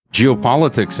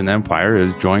Geopolitics and Empire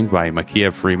is joined by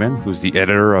Makia Freeman, who's the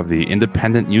editor of the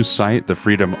independent news site The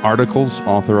Freedom Articles,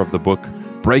 author of the book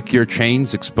Break Your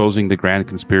Chains, Exposing the Grand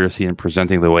Conspiracy and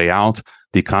Presenting the Way Out,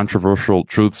 the Controversial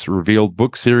Truths Revealed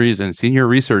book series, and senior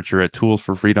researcher at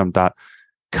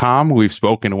toolsforfreedom.com. We've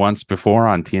spoken once before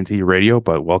on TNT Radio,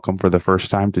 but welcome for the first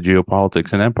time to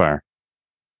Geopolitics and Empire.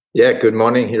 Yeah, good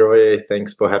morning, Hiroe.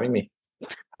 Thanks for having me.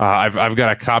 I've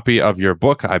got a copy of your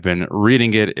book. I've been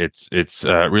reading it. It's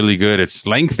really good. It's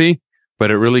lengthy, but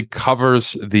it really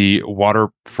covers the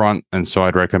waterfront, and so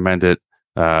I'd recommend it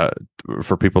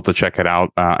for people to check it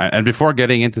out. And before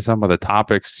getting into some of the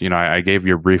topics, I gave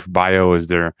your brief bio. Is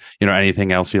there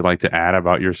anything else you'd like to add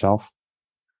about yourself?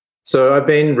 So I've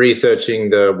been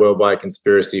researching the worldwide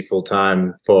conspiracy full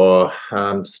time for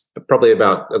probably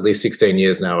about at least 16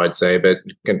 years now, I'd say. But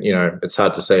it's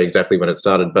hard to say exactly when it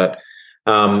started, but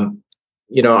I'm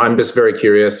just very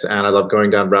curious, and I love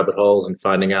going down rabbit holes and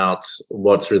finding out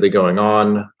what's really going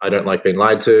on. I don't like being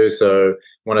lied to. So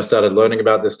when I started learning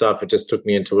about this stuff, it just took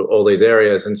me into all these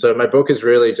areas. And so my book is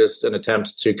really just an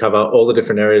attempt to cover all the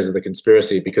different areas of the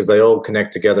conspiracy, because they all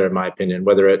connect together, in my opinion,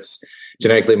 whether it's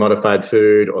genetically modified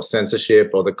food or censorship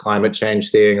or the climate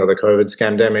change thing or the COVID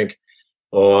scandemic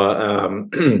or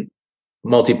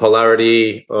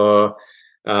multipolarity or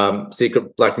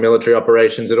secret black military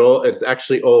operations. It's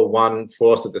actually all one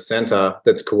force at the center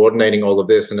that's coordinating all of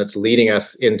this, and it's leading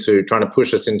us into trying to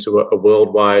push us into a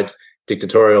worldwide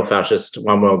dictatorial fascist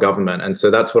one world government. And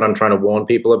so that's what I'm trying to warn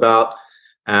people about,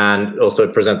 and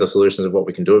also present the solutions of what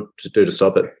we can do to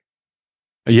stop it.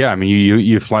 Yeah, I mean,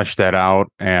 you fleshed that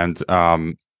out, and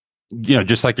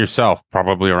just like yourself,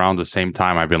 probably around the same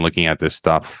time, I've been looking at this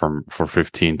stuff for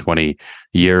 15, 20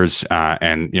 years,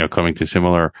 and coming to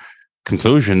similar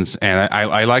conclusions. And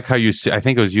I like how I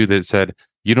think it was you that said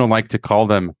you don't like to call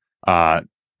them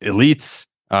elites.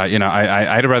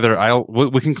 I'd rather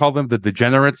we can call them the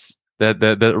degenerates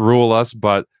that rule us,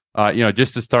 but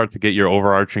just to start to get your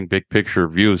overarching big picture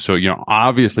view. So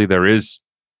obviously there is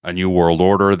a new world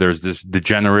order. There's this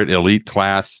degenerate elite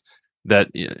class that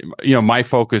my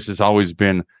focus has always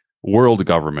been world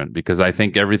government, because I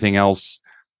think everything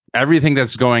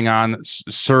that's going on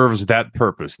serves that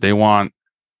purpose. They want,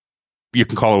 you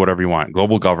can call it whatever you want: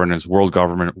 global governance, world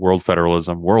government, world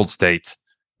federalism, world states,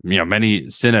 many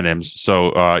synonyms.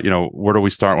 So, where do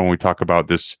we start when we talk about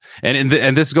this? And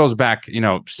this goes back,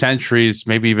 centuries,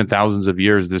 maybe even thousands of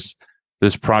years, this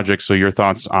project. So your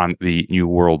thoughts on the New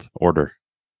World Order?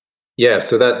 Yeah,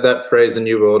 so that phrase, the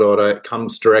New World Order,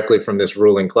 comes directly from this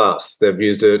ruling class. They've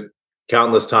used it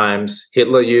countless times.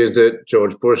 Hitler used it,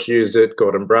 George Bush used it,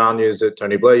 Gordon Brown used it,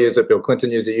 Tony Blair used it, Bill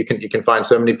Clinton used it. You can find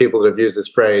so many people that have used this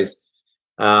phrase.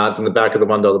 It's in the back of the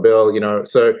 $1 bill,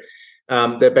 So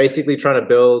they're basically trying to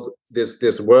build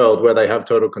this world where they have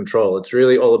total control. It's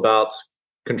really all about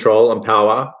control and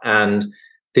power, and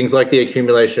things like the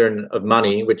accumulation of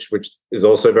money, which is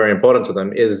also very important to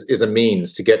them, is a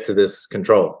means to get to this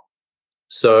control.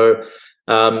 So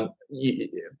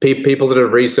people that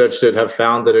have researched it have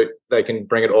found that they can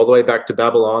bring it all the way back to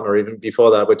Babylon, or even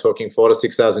before that. We're talking 4,000 to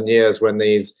 6,000 years, when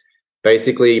these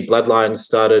basically bloodlines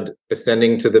started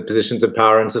ascending to the positions of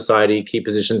power in society, key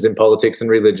positions in politics and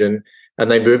religion,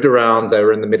 and they moved around. They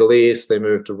were in the Middle East, they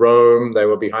moved to Rome, they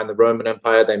were behind the Roman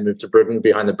Empire, they moved to Britain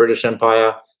behind the British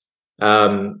Empire.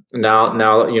 Now,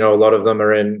 a lot of them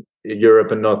are in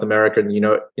Europe and North America and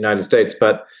United States,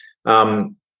 but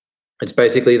it's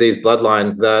basically these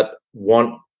bloodlines that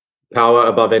want power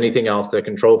above anything else. They're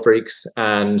control freaks,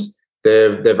 and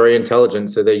they're very intelligent.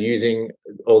 So they're using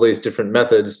all these different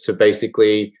methods to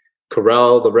basically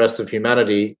corral the rest of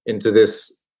humanity into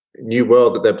this new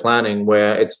world that they're planning,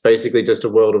 where it's basically just a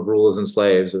world of rulers and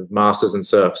slaves, of masters and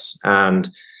serfs. And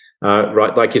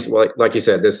like you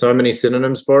said, there's so many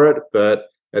synonyms for it, but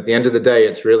at the end of the day,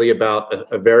 it's really about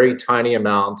a very tiny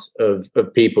amount of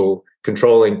people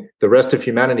controlling the rest of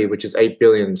humanity, which is 8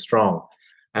 billion strong,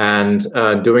 and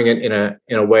doing it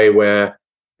in a way where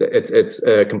it's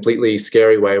a completely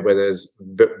scary way, where there's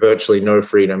virtually no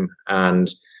freedom.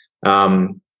 And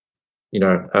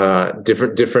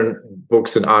different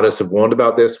books and artists have warned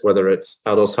about this, whether it's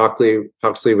Aldous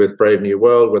Huxley with Brave New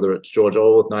World, whether it's George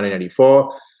Orwell with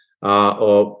 1984,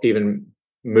 or even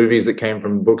movies that came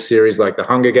from book series like The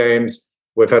Hunger Games.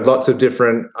 We've had lots of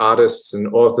different artists and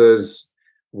authors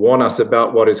warn us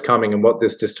about what is coming and what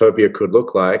this dystopia could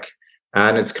look like.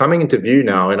 And it's coming into view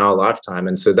now in our lifetime.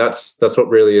 And so that's what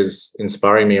really is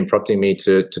inspiring me and prompting me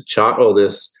to chart all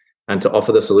this and to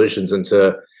offer the solutions and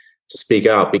to speak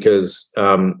out. Because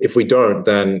if we don't,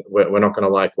 then we're not going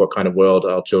to like what kind of world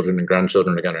our children and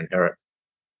grandchildren are going to inherit.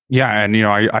 Yeah, and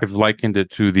I've likened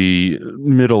it to the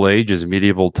Middle Ages,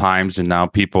 medieval times, and now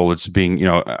people, it's being,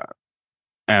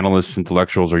 analysts,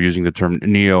 intellectuals are using the term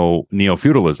neo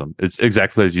feudalism. It's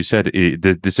exactly as you said.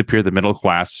 It disappeared the middle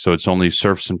class, so it's only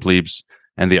serfs and plebes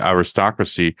and the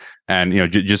aristocracy. And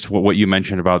just what you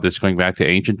mentioned about this going back to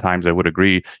ancient times, I would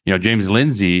agree. James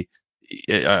Lindsay,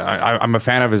 I'm a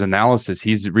fan of his analysis.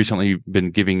 He's recently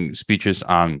been giving speeches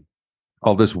on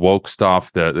all this woke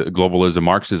stuff, the globalism,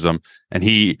 Marxism, and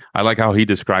I like how he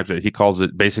describes it. He calls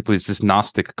it basically it's this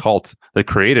Gnostic cult that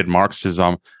created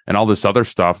Marxism and all this other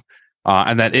stuff,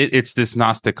 and that it's this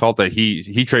Gnostic cult that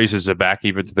he traces it back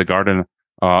even to the Garden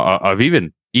of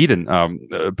even Eden,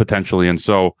 potentially. And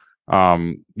so,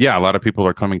 yeah, a lot of people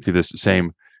are coming to this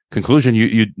same conclusion.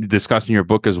 You discussed in your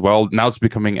book as well. Now it's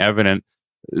becoming evident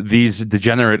these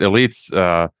degenerate elites,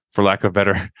 for lack of a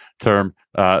better term,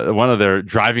 one of their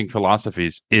driving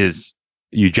philosophies is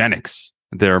eugenics.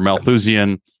 They're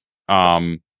Malthusian.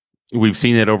 We've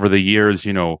seen it over the years,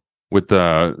 with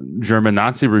the German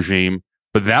Nazi regime,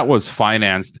 but that was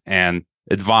financed and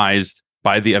advised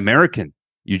by the American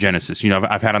eugenicists.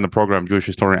 I've had on the program Jewish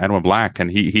historian Edwin Black,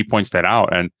 and he points that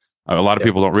out. And a lot of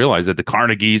people don't realize that the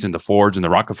Carnegies and the Fords and the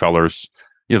Rockefellers,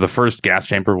 the first gas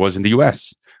chamber was in the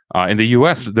U.S. In the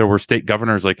U.S., there were state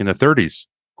governors like in the 30s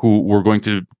who were going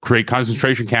to create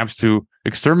concentration camps to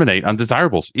exterminate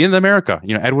undesirables in America.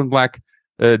 Edwin Black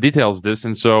details this.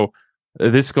 And so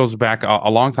this goes back a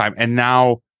long time. And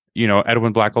now,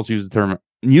 Edwin Black also used the term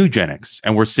eugenics.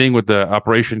 And we're seeing with the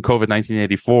Operation COVID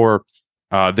 1984,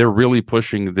 they're really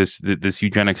pushing this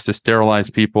eugenics to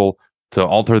sterilize people, to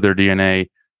alter their DNA,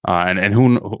 and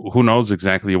who knows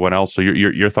exactly what else. So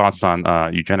your thoughts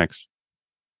on eugenics?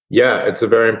 Yeah, it's a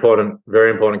very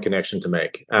important connection to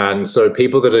make. And so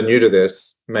people that are new to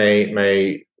this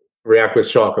may react with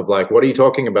shock of like, what are you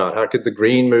talking about? How could the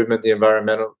green movement, the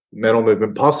environmental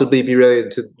movement possibly be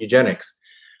related to eugenics?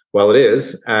 Well, it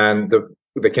is. And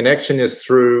the connection is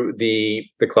through the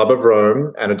Club of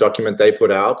Rome and a document they put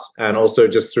out, and also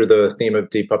just through the theme of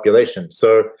depopulation.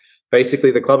 So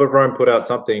basically the Club of Rome put out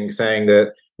something saying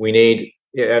that we need,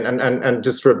 and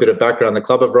just for a bit of background, the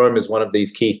Club of Rome is one of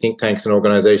these key think tanks and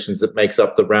organizations that makes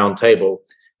up the Round Table.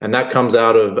 And that comes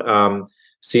out of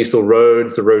Cecil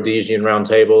Rhodes, the Rhodesian Round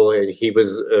Table. He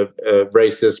was a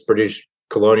racist British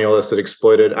colonialist that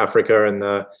exploited Africa in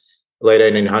the late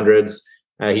 1800s.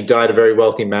 He died a very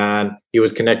wealthy man. He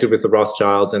was connected with the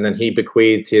Rothschilds, and then he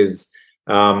bequeathed his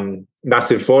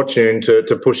massive fortune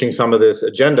to pushing some of this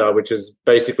agenda, which is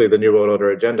basically the New World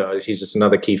Order agenda. He's just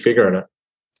another key figure in it.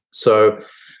 So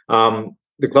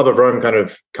the Club of Rome kind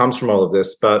of comes from all of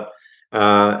this. But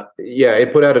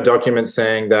it put out a document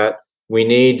saying that we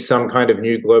need some kind of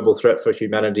new global threat for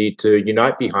humanity to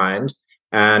unite behind.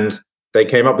 And they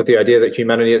came up with the idea that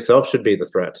humanity itself should be the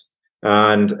threat.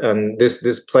 And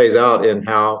this plays out in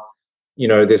how,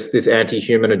 this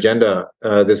anti-human agenda,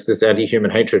 this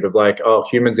anti-human hatred of like, oh,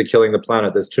 humans are killing the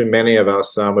planet. There's too many of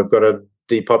us. We've got to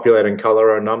depopulate and color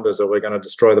our numbers, or we're going to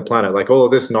destroy the planet. Like all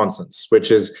of this nonsense,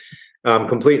 which is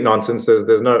complete nonsense.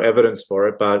 There's no evidence for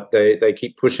it, but they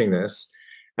keep pushing this.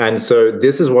 And so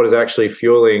this is what is actually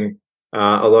fueling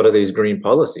a lot of these green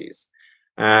policies.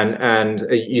 And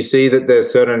you see that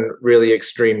there's certain really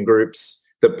extreme groups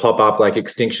that pop up, like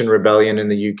Extinction Rebellion in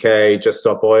the UK, Just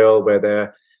Stop Oil, where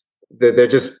they're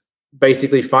just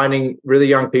basically finding really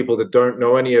young people that don't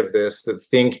know any of this, that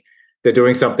think they're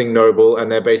doing something noble, and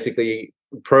they're basically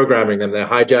programming them. They're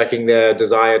hijacking their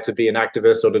desire to be an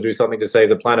activist or to do something to save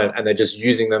the planet, and they're just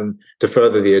using them to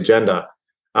further the agenda.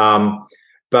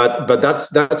 But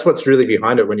that's what's really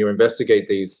behind it when you investigate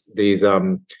these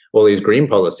all these green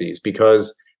policies,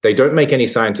 because they don't make any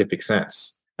scientific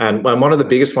sense. And one of the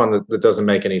biggest one that doesn't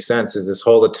make any sense is this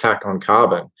whole attack on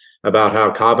carbon, about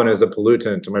how carbon is a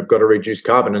pollutant and we've got to reduce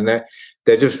carbon. And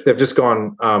they've just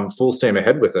gone full steam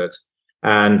ahead with it.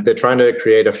 And they're trying to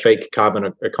create a fake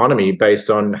carbon economy based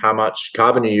on how much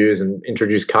carbon you use and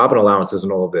introduce carbon allowances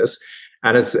and all of this.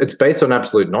 And it's based on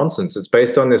absolute nonsense. It's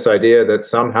based on this idea that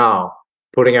somehow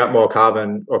putting out more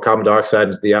carbon or carbon dioxide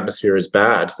into the atmosphere is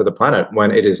bad for the planet, when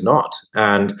it is not.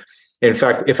 And in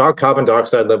fact, if our carbon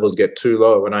dioxide levels get too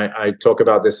low, and I talk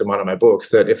about this in one of my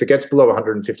books, that if it gets below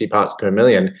 150 parts per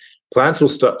million, plants will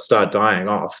start dying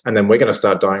off, and then we're going to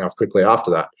start dying off quickly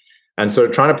after that. And so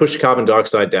trying to push carbon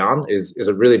dioxide down is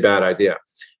a really bad idea.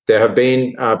 There have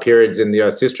been periods in the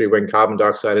Earth's history when carbon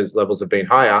dioxide levels have been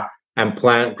higher and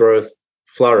plant growth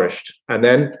flourished, and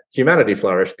then humanity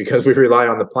flourished because we rely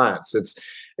on the plants.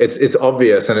 It's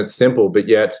obvious and it's simple, but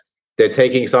yet they're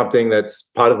taking something that's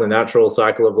part of the natural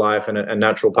cycle of life and a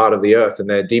natural part of the earth, and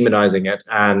they're demonizing it.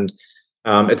 And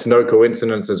it's no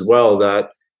coincidence as well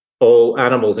that all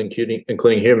animals, including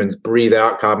humans, breathe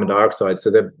out carbon dioxide. So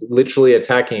they're literally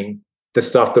attacking the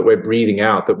stuff that we're breathing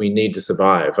out that we need to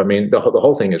survive. I mean, the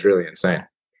whole thing is really insane.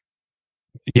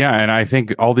 Yeah, and I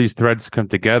think all these threads come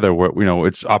together where,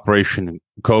 it's Operation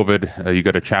COVID. You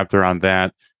got a chapter on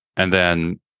that. And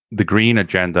then the green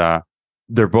agenda,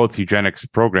 they're both eugenics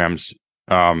programs.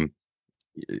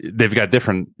 They've got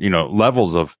different,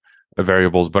 levels of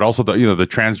variables, but also the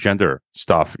transgender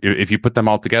stuff. If you put them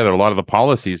all together, a lot of the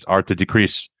policies are to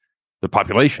decrease the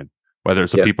population, whether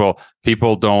it's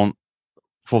people don't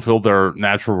fulfill their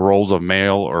natural roles of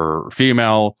male or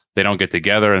female. They don't get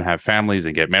together and have families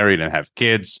and get married and have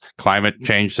kids. Climate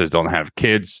change says don't have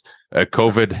kids.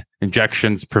 COVID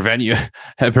injections prevent you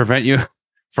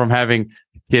from having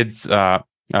kids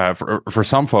for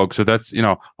some folks. So that's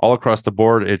all across the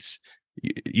board. It's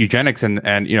eugenics and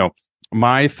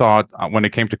my thought when it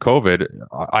came to COVID,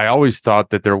 I always thought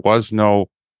that there was no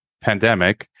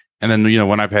pandemic. And then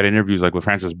when I've had interviews like with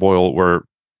Francis Boyle where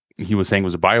he was saying it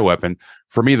was a bioweapon.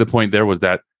 For me, the point there was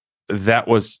that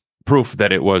was proof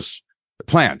that it was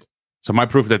planned. So my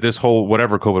proof that this whole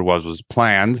whatever COVID was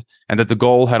planned, and that the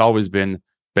goal had always been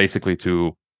basically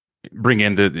to bring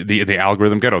in the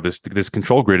algorithm ghetto, this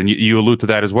control grid. And you allude to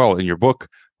that as well in your book,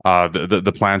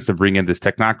 the plans to bring in this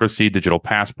technocracy, digital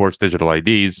passports, digital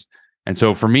IDs. And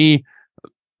so for me,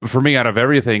 out of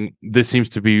everything, this seems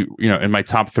to be in my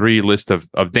top 3 list of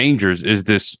dangers is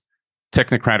this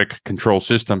technocratic control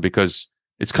system, because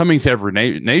it's coming to every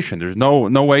nation. There's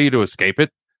no way to escape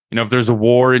it. If there's a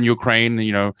war in Ukraine,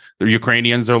 the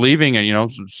Ukrainians are leaving,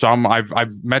 and some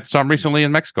I've met some recently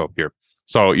in Mexico here.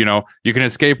 So you can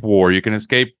escape war, you can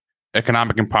escape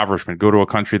economic impoverishment, go to a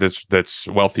country that's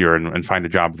wealthier and find a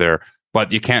job there,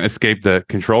 but you can't escape the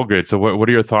control grid. So what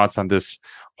are your thoughts on this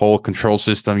whole control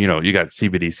system? You got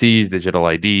CBDCs, digital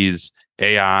IDs,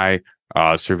 AI,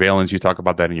 surveillance. You talk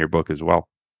about that in your book as well.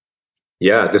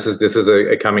 Yeah, this is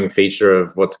a coming feature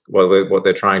of what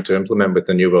they're trying to implement with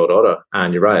the New World Order.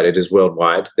 And you're right, it is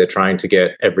worldwide. They're trying to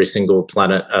get every single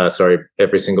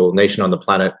nation on the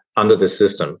planet under this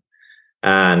system.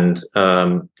 And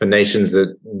for nations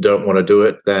that don't want to do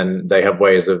it, then they have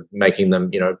ways of making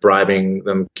them, bribing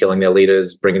them, killing their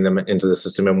leaders, bringing them into the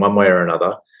system in one way or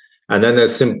another. And then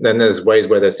there's ways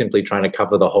where they're simply trying to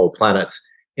cover the whole planet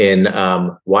in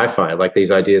Wi-Fi, like these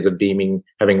ideas of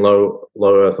having low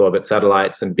Earth orbit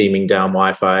satellites and beaming down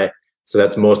Wi-Fi. So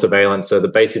that's more surveillance. So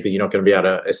that basically you're not going to be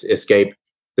able to escape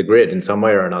the grid in some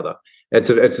way or another. It's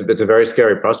a very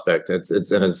scary prospect.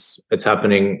 It's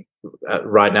happening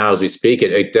right now as we speak.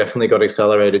 It definitely got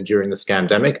accelerated during the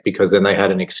scandemic, because then they had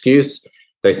an excuse.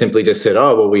 They simply just said,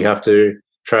 "Oh, well, we have to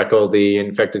track all the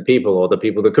infected people or the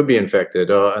people that could be infected,"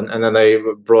 and then they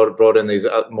brought in these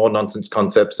more nonsense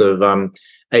concepts of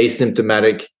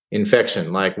asymptomatic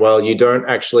infection. Like, well, you don't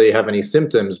actually have any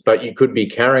symptoms, but you could be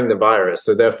carrying the virus,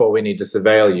 so therefore we need to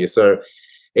surveil you. So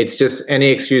it's just any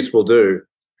excuse will do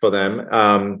for them.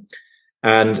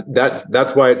 And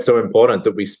that's why it's so important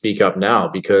that we speak up now,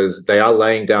 because they are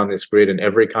laying down this grid in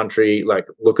every country. Like,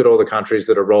 look at all the countries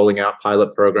that are rolling out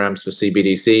pilot programs for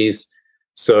CBDCs.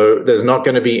 So there's not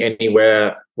going to be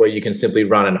anywhere where you can simply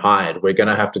run and hide. We're going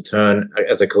to have to turn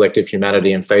as a collective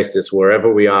humanity and face this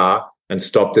wherever we are and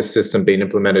stop this system being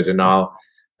implemented in our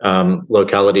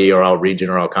locality or our region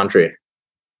or our country.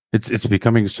 It's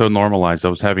becoming so normalized. I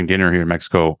was having dinner here in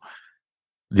Mexico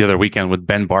the other weekend with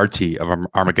Ben Barty of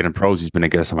Armageddon Pros. He's been a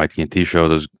guest on my TNT show,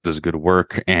 does good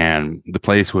work. And the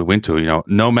place we went to,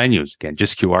 no menus, again,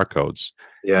 just QR codes.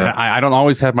 Yeah. And I don't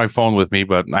always have my phone with me,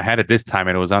 but I had it this time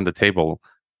and it was on the table.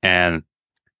 And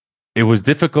it was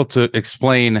difficult to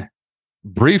explain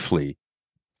briefly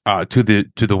to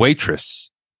the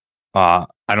waitress, I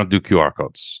don't do QR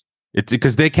codes. It's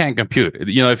because they can't compute.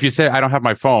 If you say I don't have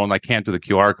my phone, I can't do the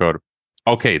QR code.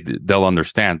 Okay, they'll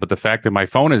understand. But the fact that my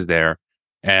phone is there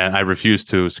and I refuse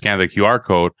to scan the QR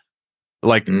code,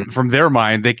 from their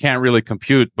mind, they can't really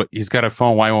compute, but he's got a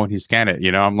phone. Why won't he scan it?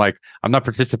 I'm like, I'm not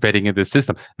participating in this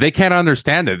system. They can't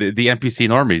understand it, the NPC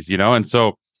normies, and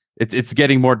so it's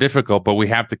getting more difficult, but we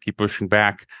have to keep pushing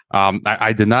back.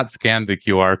 I did not scan the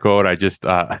QR code. I just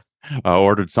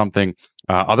ordered something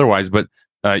otherwise, but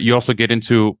you also get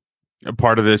into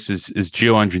part of this is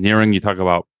geoengineering. You talk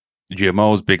about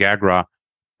GMOs, big agra,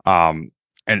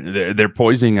 and they're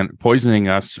poisoning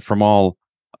us from all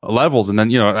levels. And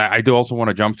then, I do also want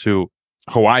to jump to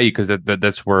Hawaii, because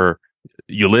that's where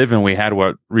you live, and we had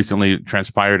what recently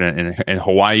transpired in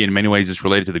Hawaii. In many ways, it's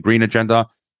related to the green agenda.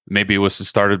 Maybe it was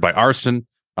started by arson.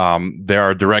 There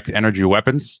are direct energy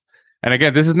weapons. And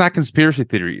again, this is not conspiracy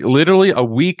theory. Literally a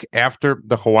week after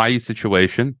the Hawaii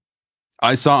situation,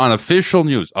 I saw on official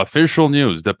news,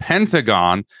 the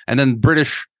Pentagon and then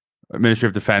British Ministry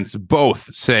of Defense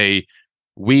both say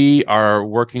we are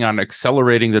working on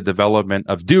accelerating the development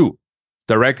of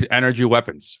direct energy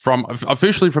weapons from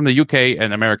officially from the UK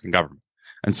and American government.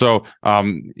 And so,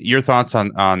 your thoughts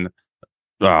on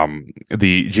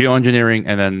the geoengineering,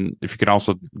 and then if you could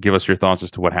also give us your thoughts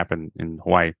as to what happened in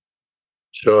Hawaii.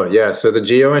 Sure. Yeah. So the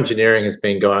geoengineering has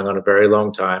been going on a very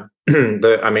long time.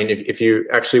 If you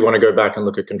actually want to go back and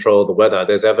look at control of the weather,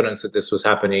 there's evidence that this was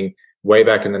happening way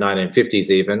back in the 1950s,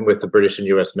 even with the British and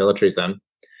US militaries then.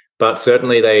 But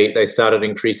certainly they started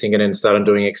increasing it and started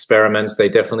doing experiments. They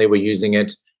definitely were using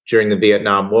it during the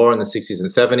Vietnam War in the 60s and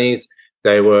 70s.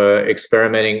 They were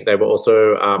experimenting. They were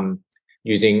also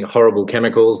using horrible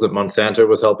chemicals that Monsanto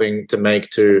was helping to make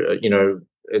to,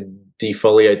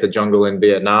 defoliate the jungle in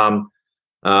Vietnam.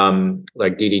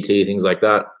 Like DDT, things like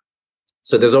that.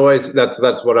 So there's always, that's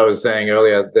what I was saying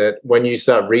earlier, that when you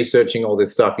start researching all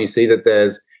this stuff, you see that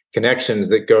there's connections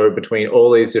that go between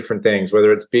all these different things,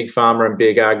 whether it's big pharma and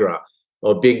big agri,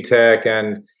 or big tech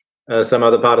and some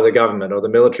other part of the government, or the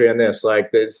military and this.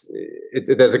 Like there's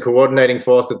a coordinating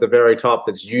force at the very top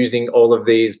that's using all of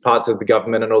these parts of the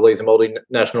government and all these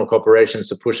multinational corporations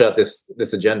to push out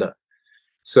this agenda.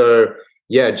 So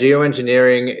yeah,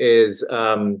 geoengineering is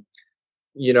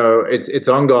it's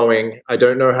ongoing. I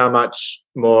don't know how much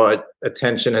more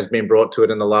attention has been brought to it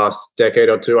in the last decade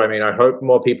or two. I mean, I hope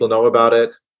more people know about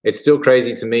it. It's still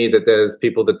crazy to me that there's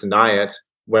people that deny it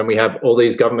when we have all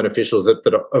these government officials that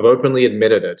have openly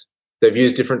admitted it. They've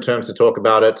used different terms to talk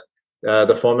about it.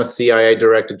 The former CIA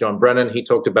director, John Brennan, he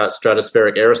talked about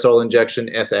stratospheric aerosol injection,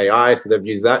 SAI, so they've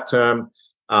used that term.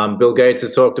 Bill Gates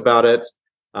has talked about it.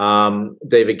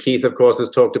 David Keith, of course, has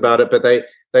talked about it, but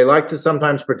they like to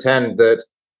sometimes pretend that,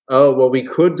 oh, well, we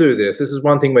could do this. This is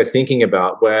one thing we're thinking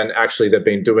about, when actually they've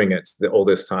been doing it all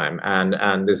this time.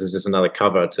 And this is just another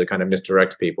cover to kind of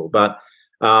misdirect people. But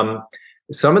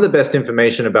some of the best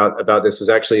information about this was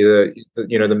actually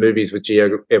the movies with G.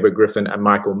 Edward Griffin and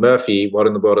Michael Murphy, What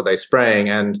in the World Are They Spraying?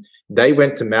 And they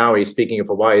went to Maui, speaking of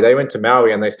Hawaii, they went to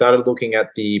Maui and they started looking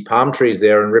at the palm trees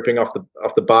there and ripping off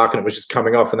the bark, and it was just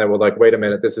coming off, and they were like, wait a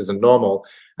minute, this isn't normal.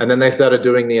 And then they started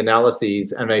doing the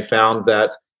analyses, and they found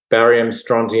that barium,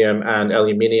 strontium, and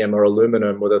aluminium or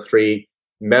aluminum were the three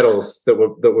metals that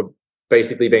were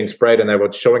basically being sprayed, and they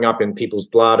were showing up in people's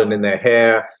blood and in their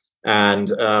hair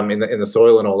and in the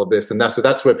soil and all of this. And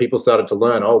that's where people started to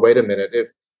learn, oh, wait a minute,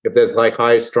 if there's like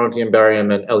high strontium, barium,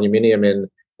 and aluminium in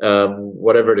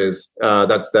whatever it is,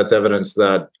 that's evidence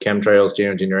that chemtrails,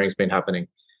 geoengineering has been happening.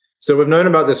 So we've known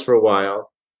about this for a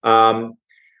while.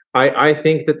 I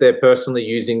think that they're personally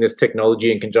using this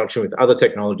technology in conjunction with other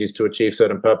technologies to achieve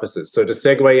certain purposes. So to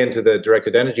segue into the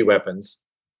directed energy weapons,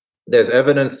 there's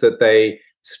evidence that they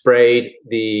sprayed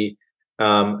the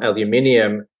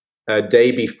aluminium a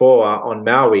day before on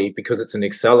Maui because it's an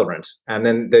accelerant. And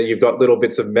then you've got little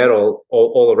bits of metal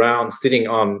all around sitting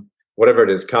on whatever it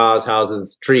is, cars,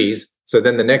 houses, trees. So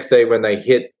then the next day when they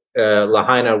hit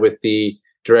Lahaina with the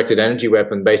directed energy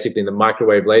weapon, basically the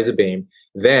microwave laser beam,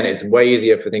 then it's way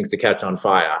easier for things to catch on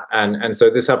fire. And so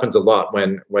this happens a lot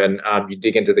when you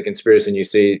dig into the conspiracy and you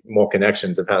see more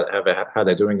connections of how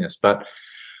they're doing this. But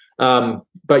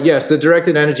yes, the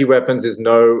directed energy weapons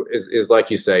is like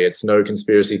you say, it's no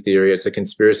conspiracy theory. It's a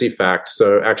conspiracy fact.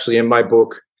 So actually in my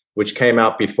book, which came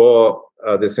out before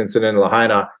this incident in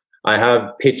Lahaina, I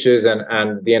have pictures,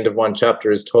 and the end of one chapter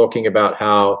is talking about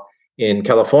how in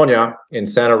California, in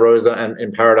Santa Rosa and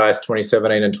in Paradise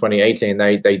 2017 and 2018,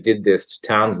 they did this to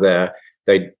towns there.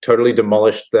 They totally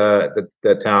demolished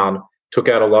the town, took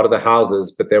out a lot of the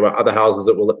houses, but there were other houses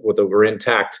that were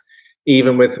intact,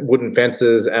 even with wooden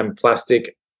fences and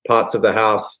plastic parts of the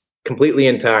house completely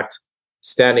intact,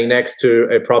 standing next to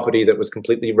a property that was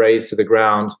completely razed to the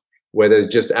ground where there's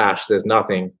just ash, there's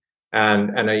nothing.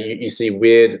 And you see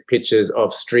weird pictures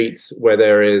of streets where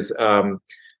there is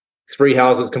 3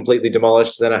 houses completely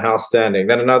demolished, then a house standing,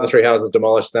 then another 3 houses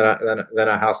demolished, then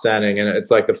a house standing. And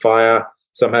it's like the fire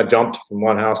somehow jumped from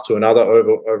one house to another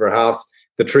over a house.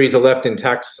 The trees are left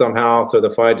intact somehow, so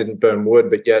the fire didn't burn wood,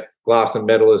 but yet glass and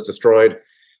metal is destroyed.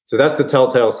 So that's the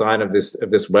telltale sign of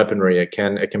this weaponry. It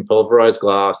can pulverize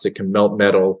glass, it can melt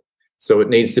metal. So it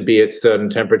needs to be at certain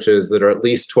temperatures that are at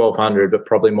least 1200, but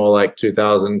probably more like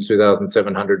 2000,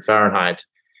 2700 Fahrenheit.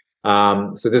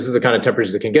 So this is the kind of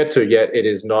temperatures it can get to, yet it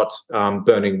is not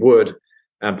burning wood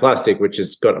and plastic, which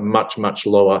has got a much, much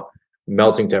lower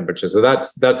melting temperature. So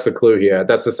that's the clue here.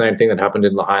 That's the same thing that happened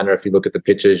in Lahaina. If you look at the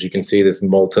pictures, you can see this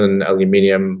molten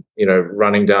aluminium,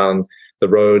 running down the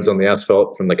roads on the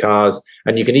asphalt from the cars.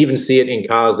 And you can even see it in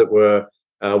cars that were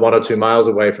 1 or 2 miles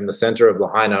away from the center of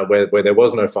Lahaina, where there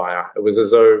was no fire. It was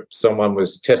as though someone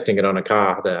was testing it on a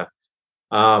car there.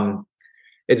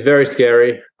 It's very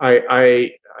scary.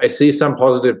 I see some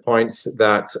positive points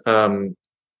that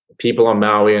people on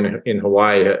Maui and in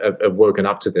Hawaii have woken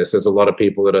up to this. There's a lot of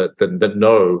people that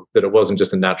know that it wasn't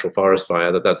just a natural forest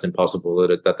fire, that's impossible,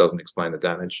 that doesn't explain the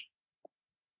damage.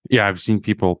 Yeah, I've seen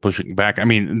people pushing back. I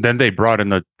mean, then they brought in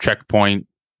the checkpoint,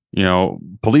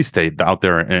 police state out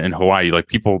there in Hawaii. Like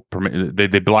people,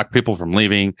 they blocked people from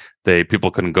leaving.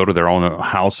 People couldn't go to their own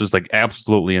houses. Like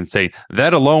absolutely insane.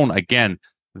 That alone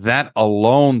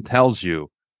tells you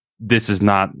this is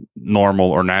not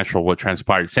normal or natural what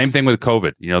transpired. Same thing with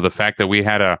COVID. The fact that we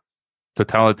had a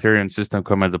totalitarian system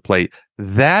come into play.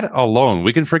 That alone,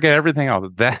 we can forget everything else.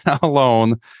 That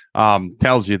alone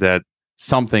tells you that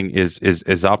something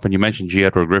is up. And you mentioned G.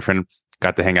 Edward Griffin.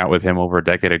 Got to hang out with him over a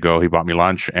decade ago. He bought me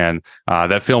lunch, and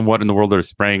that film, "What in the World Are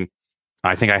Spring,"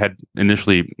 I think I had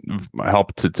initially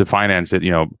helped to finance it.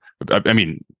 I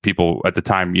mean, people at the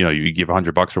time, you give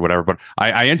 $100 or whatever. But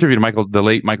I interviewed the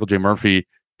late Michael J. Murphy,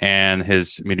 and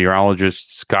his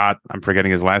meteorologist Scott. I'm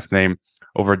forgetting his last name.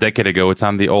 Over a decade ago, it's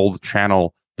on the old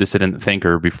channel Dissident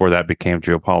Thinker. Before that became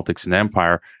Geopolitics and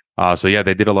Empire. So yeah,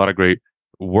 they did a lot of great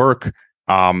work.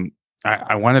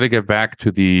 I wanted to get back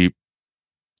to the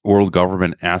world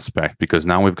government aspect, because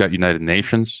now we've got United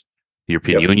Nations, the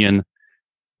European Union,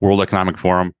 World Economic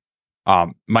Forum.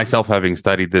 Myself, having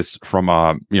studied this from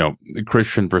a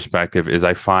Christian perspective, is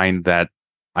I find that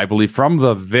I believe from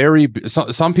the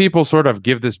some people sort of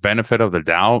give this benefit of the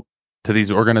doubt to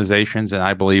these organizations, and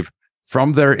I believe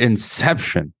from their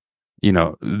inception,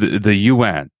 the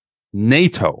UN,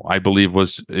 NATO, I believe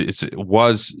was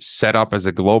set up as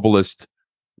a globalist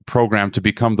program to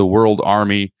become the world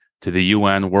army to the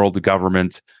UN world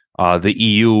government. The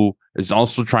EU is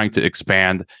also trying to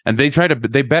expand, and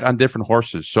they bet on different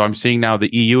horses. So I'm seeing now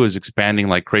the EU is expanding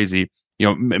like crazy.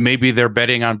 Maybe they're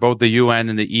betting on both the UN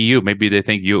and the EU. Maybe they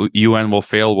think UN will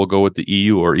fail, we'll go with the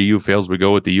EU, or EU fails, we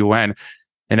go with the UN.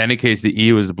 In any case, the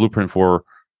EU is the blueprint for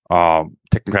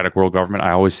technocratic world government.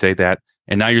 I always say that.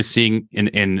 And now you're seeing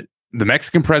in the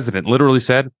Mexican president literally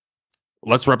said,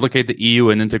 let's replicate the EU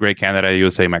and integrate Canada,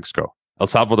 USA, Mexico. El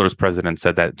Salvador's president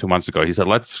said that 2 months ago. He said,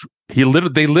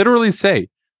 they literally say,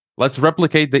 let's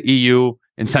replicate the EU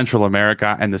in Central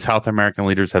America. And the South American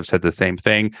leaders have said the same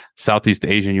thing. Southeast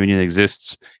Asian Union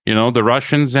exists. The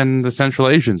Russians and the Central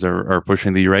Asians are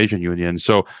pushing the Eurasian Union.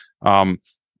 So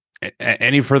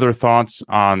any further thoughts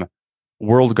on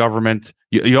world government?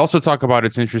 You also talk about,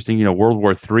 it's interesting, World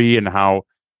War III, and how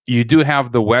you do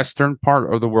have the Western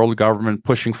part of the world government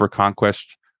pushing for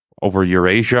conquest over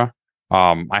Eurasia.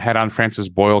 I had on Francis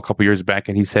Boyle a couple years back,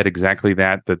 and he said exactly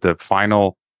that the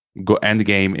final end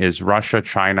game is Russia,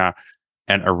 China,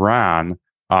 and Iran.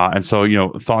 And so,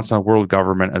 thoughts on world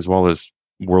government as well as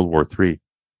World War III.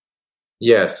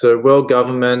 Yeah, so world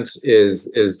government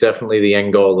is definitely the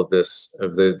end goal of this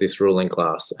ruling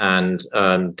class. And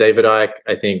David Icke,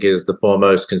 I think, is the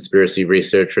foremost conspiracy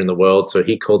researcher in the world. So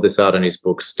he called this out in his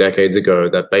books decades ago,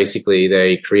 that basically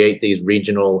they create these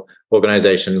regional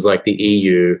organizations like the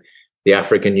EU, the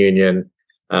African Union,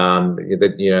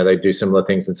 they do similar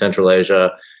things in Central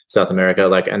Asia, South America,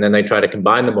 and then they try to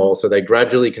combine them all. So they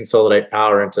gradually consolidate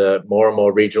power into more and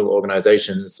more regional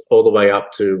organizations, all the way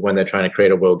up to when they're trying to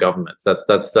create a world government.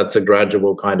 That's a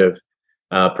gradual kind of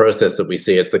process that we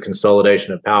see. It's the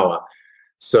consolidation of power.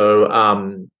 So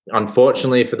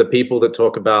unfortunately for the people that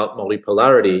talk about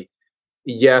multipolarity,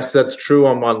 yes, that's true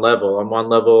on one level. On one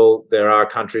level, there are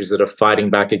countries that are fighting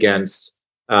back against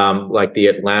like the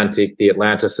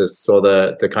Atlanticists, or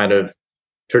the kind of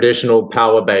traditional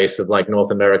power base of like North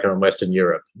America and Western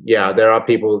Europe. Yeah, there are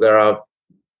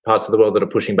parts of the world that are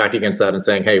pushing back against that and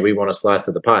saying, hey, we want a slice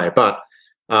of the pie. But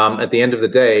at the end of the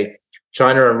day,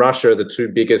 China and Russia are the two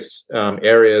biggest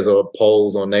areas or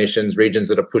poles or regions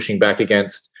that are pushing back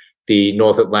against the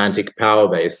North Atlantic power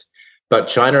base. But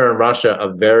China and Russia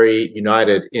are very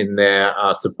united in their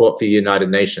support for the United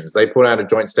Nations. They put out a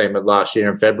joint statement last year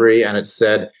in February, and it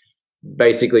said,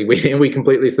 basically, we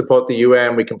completely support the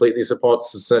UN. We completely support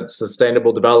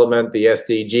sustainable development, the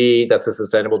SDG, that's the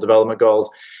Sustainable Development Goals.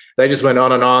 They just went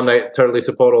on and on. They totally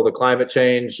support all the climate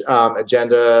change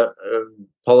agenda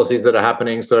policies that are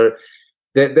happening. So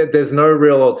there's no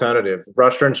real alternative.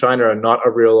 Russia and China are not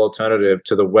a real alternative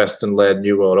to the Western-led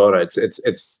New World Order. It's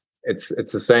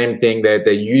the same thing.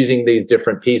 They're using these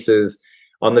different pieces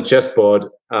on the chessboard,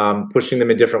 pushing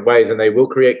them in different ways, and they will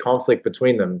create conflict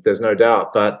between them. There's no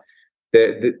doubt. But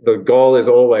the goal is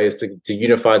always to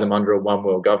unify them under a one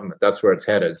world government. That's where it's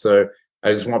headed. So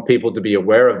I just want people to be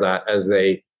aware of that as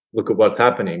they look at what's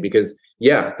happening. Because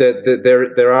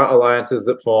there are alliances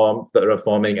that are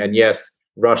forming, and yes,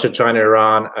 Russia, China,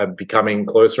 Iran are becoming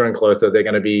closer and closer. They're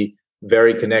going to be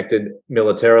very connected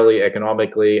militarily,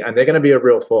 economically, and they're going to be a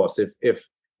real force. If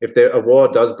a war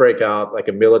does break out, like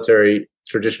a military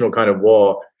traditional kind of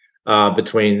war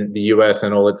between the US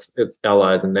and all its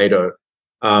allies and NATO,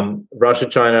 Russia,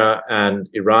 China, and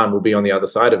Iran will be on the other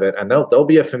side of it, and they'll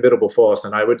be a formidable force.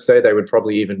 And I would say they would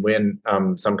probably even win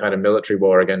some kind of military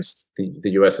war against the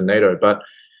US and NATO. But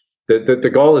the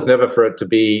goal is never for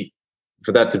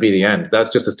that to be the end. That's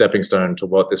just a stepping stone to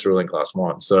what this ruling class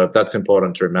wants. So that's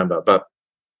important to remember. But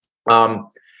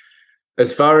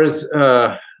as far as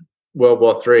World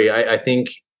War III, I think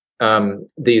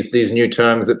these new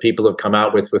terms that people have come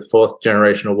out with fourth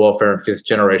generational warfare and fifth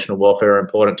generational warfare are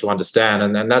important to understand.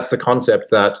 And that's the concept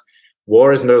that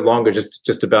war is no longer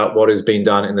just about what is being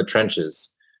done in the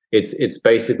trenches. It's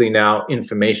basically now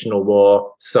informational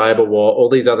war, cyber war, all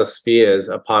these other spheres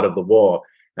are part of the war.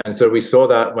 And so we saw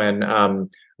that when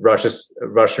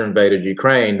Russia invaded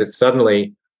Ukraine, that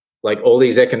suddenly like all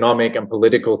these economic and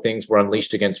political things were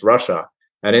unleashed against Russia.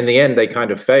 And in the end, they kind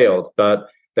of failed, but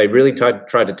they really tried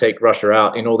to take Russia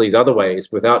out in all these other ways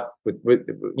with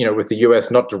the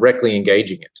US not directly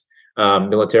engaging it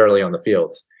militarily on the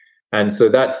fields. And so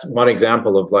that's one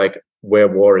example of like where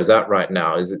war is at right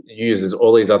now, is it uses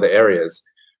all these other areas.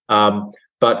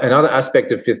 But another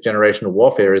aspect of fifth generational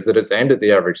warfare is that it's aimed at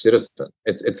the average citizen.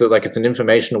 It's an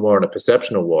informational war and a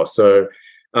perceptional war. So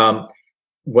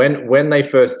when they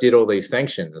first did all these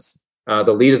sanctions,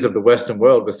 the leaders of the Western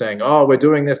world were saying, "Oh, we're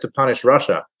doing this to punish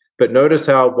Russia." But notice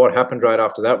what happened right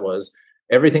after that was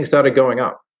everything started going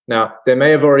up. Now, there may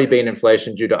have already been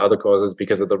inflation due to other causes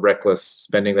because of the reckless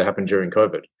spending that happened during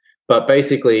COVID. But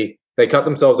basically, they cut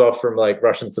themselves off from like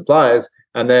Russian suppliers,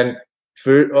 and then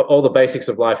food, all the basics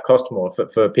of life cost more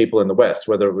for people in the West,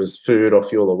 whether it was food or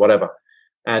fuel or whatever.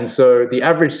 And so the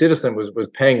average citizen was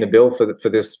paying the bill for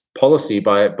this policy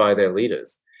by their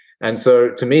leaders. And so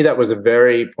to me, that was a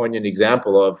very poignant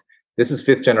example of this is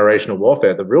fifth generational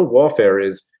warfare. The real warfare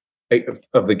is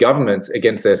of the governments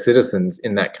against their citizens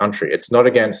in that country. It's not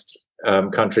against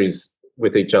countries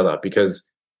with each other,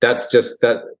 because that's just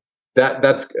there's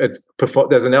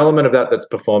an element of that that's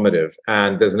performative,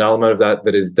 and there's an element of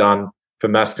that is done for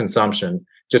mass consumption,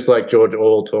 just like George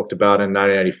Orwell talked about in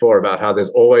 1984 about how there's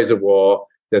always a war,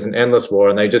 there's an endless war,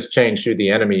 and they just change who the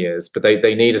enemy is. But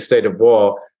they need a state of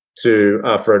war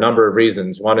for a number of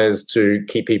reasons. One is to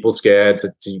keep people scared,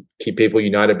 to keep people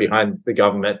united behind the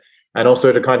government, and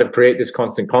also to kind of create this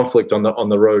constant conflict on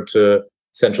the road to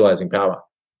centralizing power.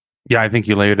 Yeah, I think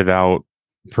you laid it out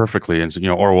perfectly. And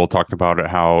Orwell talked about it,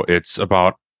 how it's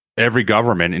about every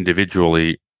government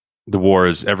individually. The war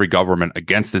is every government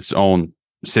against its own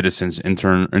citizens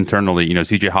internally.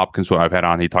 CJ Hopkins, what I've had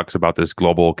on, he talks about this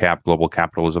global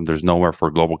capitalism. There's nowhere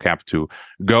for global cap to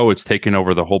go. It's taken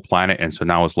over the whole planet, and so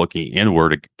now it's looking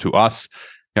inward to us.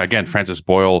 Again, Francis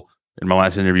Boyle, in my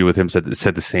last interview with him, said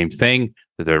the same thing,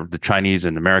 that the Chinese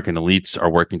and American elites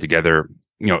are working together.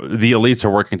 The elites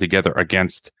are working together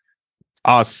against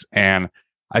us. And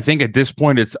I think at this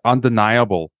point, it's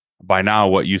undeniable by now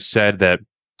what you said, that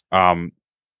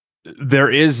there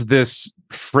is this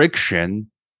friction,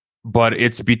 but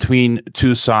it's between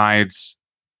two sides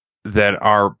that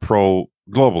are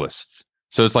pro-globalists.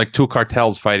 So it's like two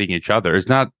cartels fighting each other. It's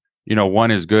not,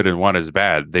 one is good and one is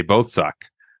bad. They both suck.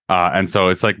 And so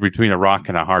it's like between a rock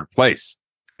and a hard place.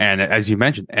 And as you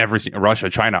mentioned, Russia,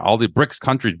 China, all the BRICS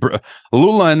countries,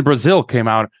 Lula in Brazil came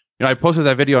out. I posted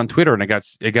that video on Twitter, and it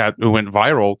went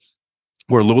viral,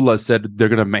 where Lula said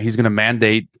he's gonna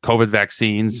mandate COVID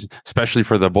vaccines, especially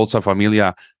for the Bolsa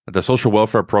Familia, the social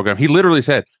welfare program. He literally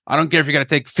said, "I don't care if you're gonna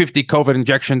take 50 COVID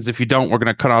injections. If you don't, we're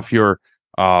gonna cut off your,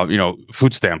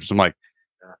 food stamps." I'm like,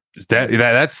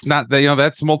 that's not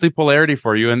that's multipolarity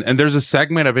for you. And there's a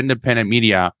segment of independent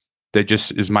media that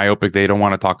just is myopic. They don't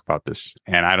want to talk about this,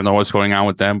 and I don't know what's going on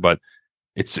with them, but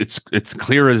it's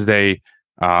clear as day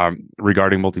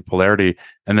regarding multipolarity.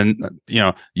 And then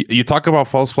you talk about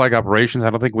false flag operations. I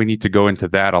don't think we need to go into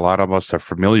that. A lot of us are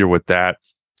familiar with that.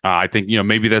 I think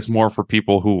maybe that's more for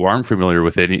people who aren't familiar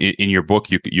with it. In your book,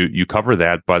 you cover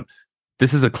that, but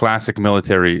this is a classic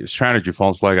military strategy,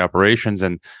 false flag operations,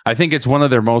 and I think it's one of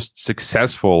their most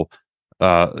successful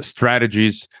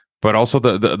strategies. But also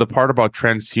the part about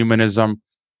transhumanism,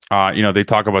 they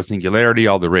talk about singularity,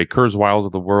 all the Ray Kurzweils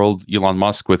of the world, Elon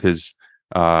Musk with his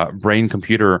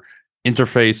brain-computer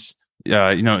interface.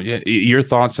 Your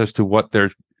thoughts as to what they're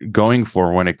going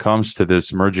for when it comes to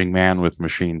this merging man with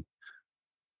machine.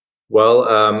 Well,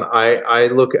 I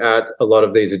look at a lot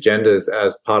of these agendas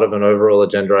as part of an overall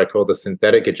agenda I call the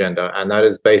synthetic agenda. And that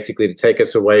is basically to take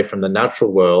us away from the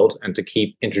natural world and to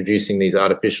keep introducing these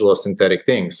artificial or synthetic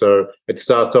things. So it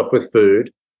starts off with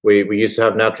food. We used to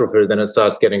have natural food, then it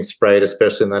starts getting sprayed,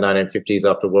 especially in the 1950s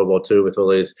after World War II, with all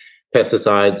these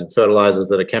pesticides and fertilizers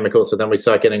that are chemicals. So then we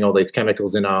start getting all these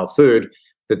chemicals in our food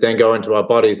that then go into our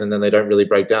bodies, and then they don't really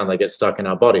break down. They get stuck in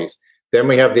our bodies. Then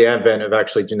we have the advent of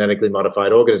actually genetically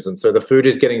modified organisms. So the food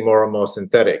is getting more and more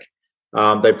synthetic.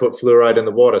 They put fluoride in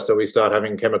the water, so we start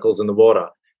having chemicals in the water.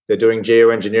 They're doing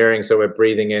geoengineering, so we're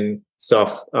breathing in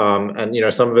stuff,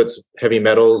 and some of it's heavy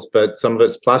metals, but some of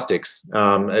it's plastics.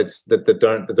 It's that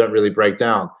don't really break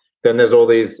down. Then there's all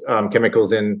these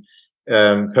chemicals in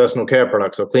personal care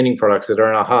products or cleaning products that are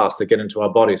in our house that get into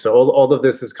our body. So all of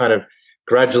this is kind of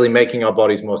gradually making our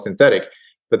bodies more synthetic.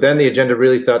 But then the agenda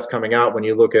really starts coming out when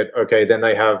you look at, okay, then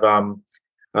they have all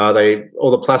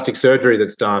the plastic surgery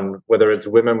that's done, whether it's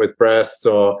women with breasts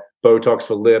or Botox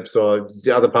for lips or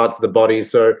other parts of the body.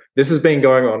 So this has been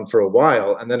going on for a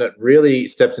while. And then it really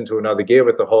steps into another gear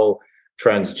with the whole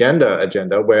transgender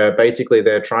agenda, where basically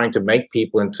they're trying to make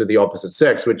people into the opposite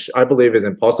sex, which I believe is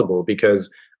impossible because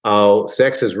our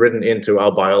sex is written into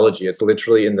our biology. It's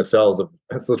literally in the cells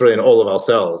it's literally in all of our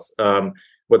cells,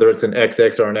 whether it's an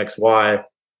XX or an XY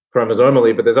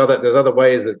chromosomally, but there's other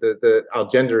ways that our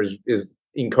gender is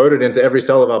encoded into every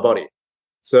cell of our body.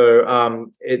 So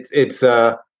it's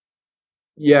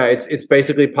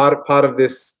basically part of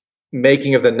this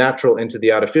making of the natural into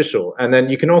the artificial. And then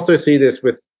you can also see this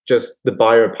with just the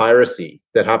biopiracy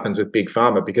that happens with big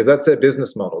pharma, because that's their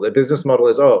business model. Their business model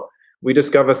is, we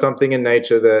discover something in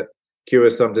nature that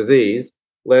cures some disease.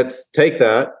 Let's take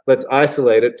that, let's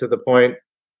isolate it to the point,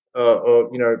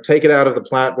 or take it out of the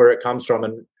plant where it comes from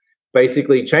and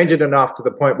basically change it enough to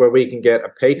the point where we can get a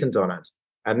patent on it.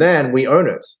 And then we own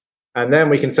it. And then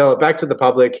we can sell it back to the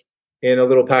public in a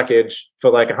little package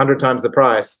for like 100 times the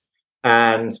price.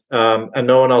 And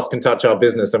no one else can touch our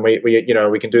business. And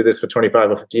we can do this for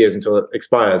 25 or 50 years until it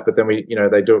expires. But then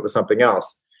they do it with something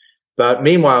else. But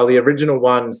meanwhile, the original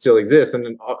one still exists, and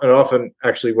it often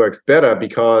actually works better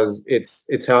because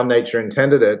it's how nature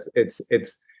intended it.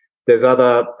 There's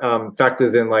other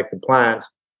factors in like the plant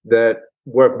that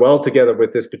work well together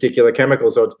with this particular chemical.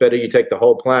 So it's better you take the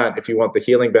whole plant if you want the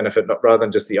healing benefit, rather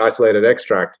than just the isolated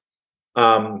extract.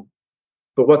 But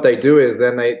what they do is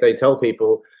then they tell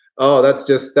people, that's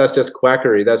just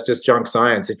quackery. That's just junk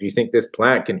science. If you think this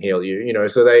plant can heal you,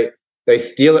 so they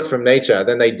steal it from nature,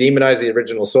 then they demonize the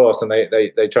original source, and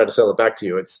they try to sell it back to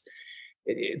you.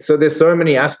 So there's so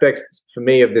many aspects for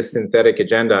me of this synthetic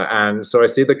agenda. And so I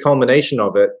see the culmination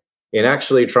of it in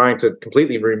actually trying to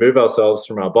completely remove ourselves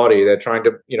from our body. They're trying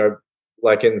to,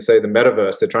 like in, say, the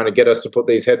metaverse, they're trying to get us to put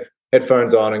these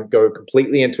headphones on and go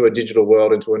completely into a digital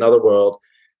world, into another world,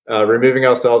 removing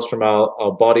ourselves from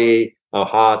our body, our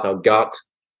heart, our gut,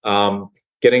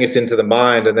 getting us into the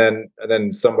mind, and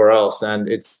then somewhere else. And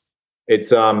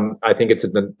I think it's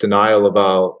a denial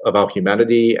of our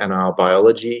humanity and our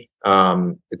biology.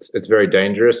 It's very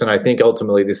dangerous. And I think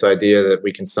ultimately this idea that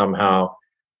we can somehow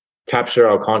capture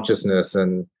our consciousness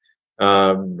and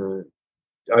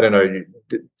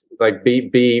like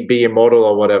be immortal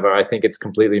or whatever, I think it's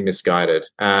completely misguided.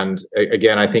 And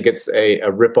again, I think it's a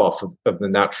ripoff of the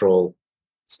natural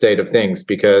state of things,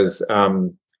 because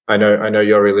I know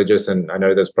you're religious, and I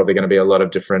know there's probably going to be a lot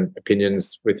of different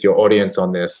opinions with your audience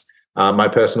on this. My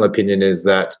personal opinion is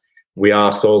that we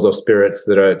are souls or spirits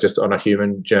that are just on a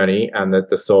human journey, and that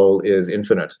the soul is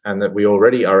infinite, and that we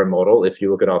already are immortal. If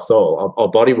you look at our soul, our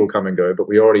body will come and go, but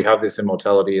we already have this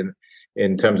immortality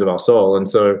in terms of our soul. And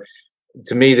so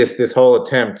to me, this whole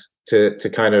attempt to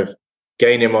kind of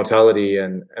gain immortality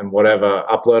and whatever,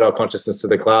 upload our consciousness to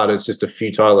the cloud, is just a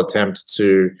futile attempt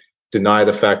to deny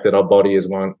the fact that our body is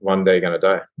one day going to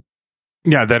die.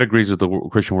 Yeah, that agrees with the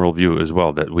Christian worldview as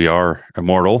well, that we are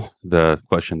immortal. The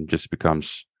question just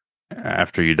becomes,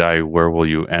 after you die, where will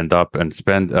you end up and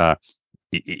spend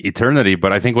eternity?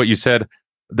 But I think what you said,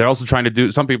 they're also trying to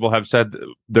do, some people have said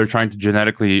they're trying to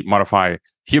genetically modify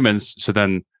humans, so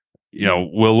then,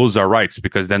 we'll lose our rights,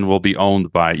 because then we'll be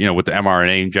owned by, with the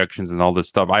mRNA injections and all this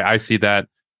stuff. I see that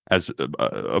as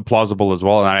plausible as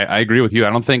well. And I agree with you.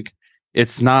 I don't think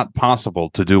it's not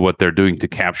possible to do what they're doing to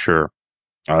capture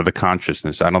the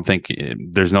consciousness. I don't think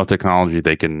there's no technology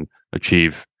they can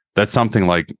achieve. That's something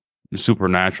like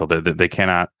supernatural that they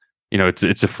cannot,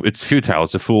 it's futile.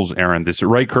 It's a fool's errand. This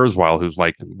Ray Kurzweil, who's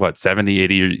like 70,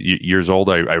 80 years old.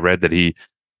 I read that he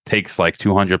takes like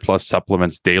 200 plus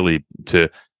supplements daily to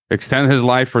extend his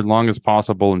life for as long as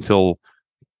possible until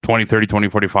 2030,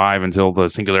 2045, until the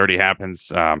singularity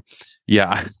happens.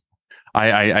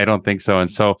 I don't think so.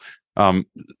 And so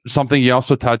something you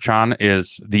also touch on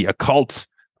is the occult.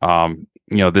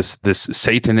 This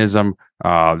Satanism,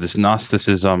 this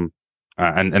Gnosticism,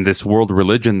 and this world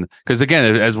religion. Because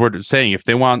again, as we're saying, if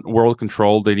they want world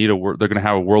control, they're going to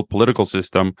have a world political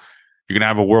system. You're going to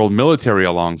have a world military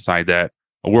alongside that,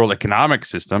 a world economic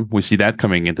system. We see that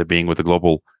coming into being with the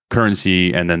global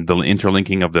currency and then the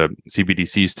interlinking of the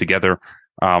CBDCs together.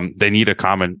 They need a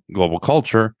common global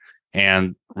culture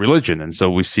and religion. And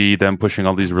so we see them pushing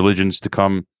all these religions to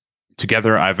come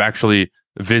together. I've actually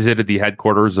visited the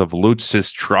headquarters of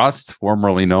Lucis Trust,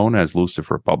 formerly known as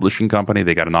Lucifer Publishing Company.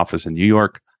 They got an office in New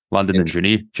York, London, and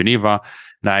Geneva.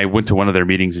 And I went to one of their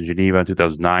meetings in Geneva in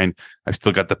 2009. I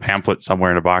still got the pamphlet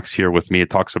somewhere in a box here with me. It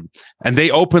talks about, and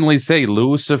they openly say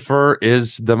Lucifer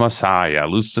is the Messiah.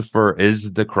 Lucifer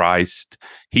is the Christ.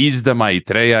 He's the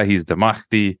Maitreya. He's the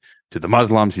Mahdi. To the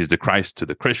Muslims, he's the Christ. To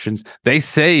the Christians, they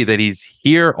say that he's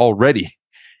here already.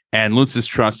 And Lucis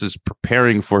Trust is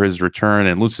preparing for his return.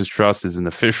 And Lucis Trust is an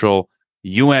official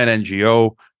UN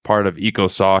NGO, part of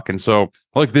ECOSOC. And so,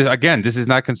 look, this is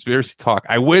not conspiracy talk.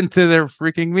 I went to their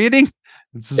freaking meeting.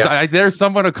 There's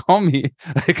someone to call me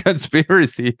a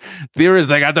conspiracy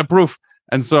theorist. I got the proof.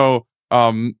 And so,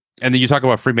 and then you talk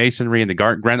about Freemasonry and the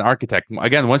Grand Architect.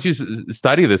 Again, once you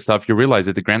study this stuff, you realize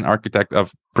that the Grand Architect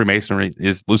of Freemasonry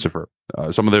is Lucifer.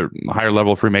 Some of the higher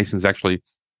level Freemasons actually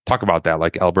talk about that,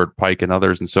 like Albert Pike and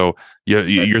others. And so,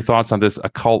 your thoughts on this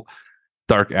occult,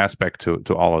 dark aspect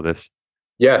to all of this?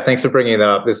 Yeah, thanks for bringing that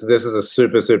up. This is a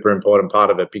super, super important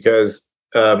part of it because,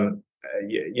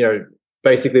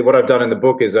 basically what I've done in the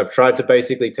book is I've tried to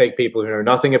basically take people who know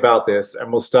nothing about this,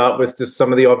 and we'll start with just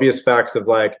some of the obvious facts of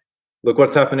like, look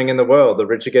what's happening in the world. The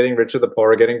rich are getting richer, the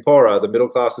poor are getting poorer. The middle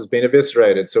class has been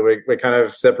eviscerated. So we're kind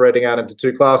of separating out into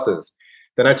two classes.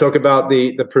 Then I talk about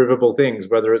the provable things,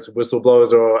 whether it's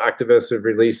whistleblowers or activists who've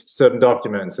released certain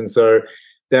documents. And so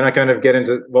then I kind of get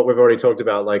into what we've already talked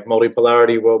about, like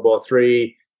multipolarity, World War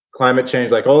III, climate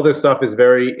change, like all this stuff is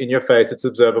very in your face. It's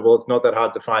observable. It's not that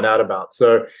hard to find out about.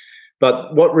 So,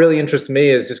 but what really interests me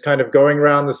is just kind of going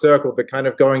around the circle, but kind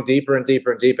of going deeper and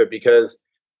deeper and deeper, because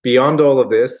beyond all of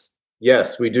this,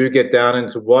 yes, we do get down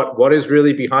into what is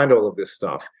really behind all of this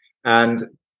stuff. And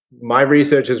my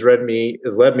research has led me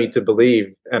to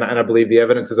believe, and I believe the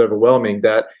evidence is overwhelming,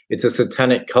 that it's a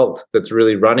satanic cult that's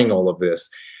really running all of this.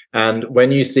 And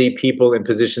when you see people in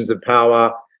positions of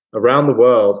power around the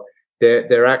world,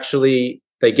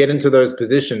 they get into those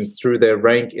positions through their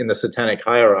rank in the satanic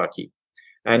hierarchy.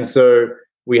 And so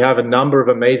we have a number of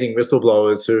amazing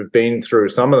whistleblowers who've been through,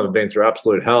 some of them have been through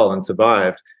absolute hell and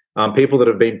survived, people that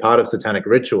have been part of satanic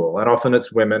ritual. And often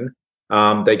it's women.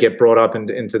 They get brought up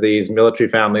into these military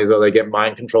families, or they get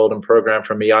mind controlled and programmed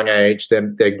from a young age.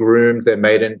 They're groomed, they're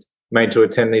made to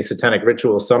attend these satanic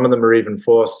rituals. Some of them are even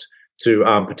forced to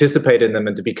participate in them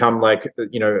and to become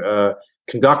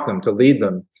conduct them, to lead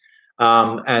them.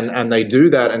 And they do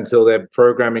that until their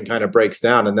programming kind of breaks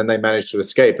down, and then they manage to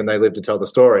escape and they live to tell the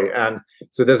story. And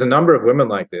so there's a number of women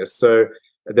like this. So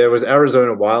there was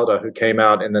Arizona Wilder, who came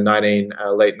out in the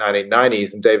late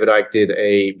 1990s, and David Icke did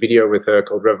a video with her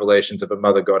called Revelations of a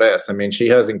Mother Goddess. I mean, she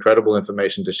has incredible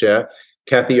information to share.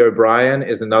 Kathy O'Brien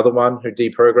is another one who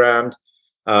deprogrammed.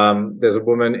 There's a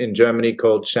woman in Germany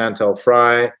called Chantal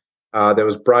Fry. There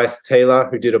was Bryce Taylor,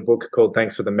 who did a book called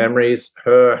Thanks for the Memories.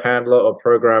 Her handler or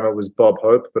programmer was Bob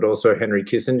Hope, but also Henry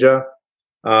Kissinger.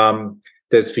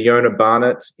 There's Fiona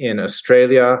Barnett in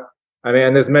Australia. I mean,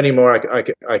 and there's many more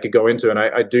I could go into, and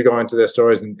I do go into their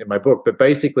stories in my book. But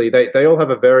basically, they all have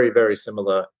a very, very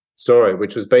similar story,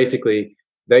 which was basically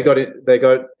they got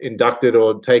inducted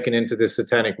or taken into this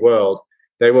satanic world.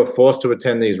 They were forced to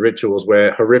attend these rituals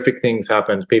where horrific things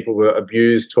happened. People were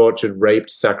abused, tortured, raped,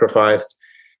 sacrificed.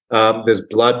 There's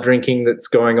blood drinking that's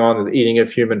going on. There's eating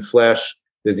of human flesh.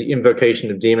 There's the invocation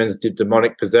of demons,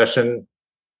 demonic possession.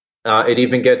 It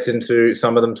even gets into,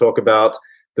 some of them talk about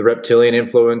the reptilian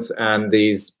influence and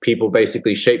these people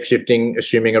basically shape-shifting,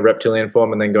 assuming a reptilian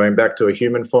form and then going back to a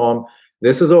human form.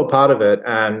 This is all part of it.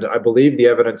 And I believe the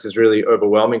evidence is really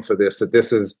overwhelming for this, that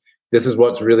this is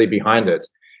what's really behind it.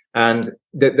 And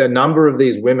the number of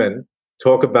these women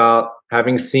talk about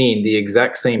having seen the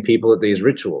exact same people at these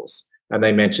rituals. And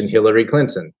they mention Hillary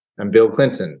Clinton and Bill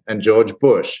Clinton and George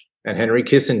Bush and Henry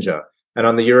Kissinger. And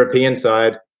on the European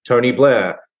side, Tony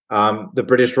Blair, the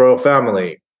British royal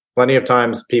family. Plenty of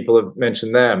times people have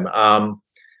mentioned them.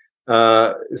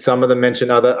 Some of them mention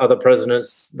other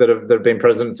presidents that have been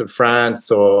presidents of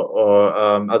France or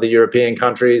other European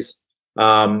countries.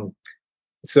 So,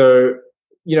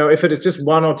 if it is just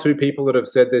one or two people that have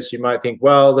said this, you might think,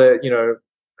 well,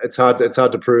 it's hard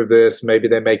to prove this. Maybe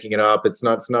they're making it up. It's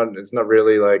not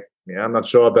really like, yeah, I'm not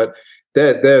sure, but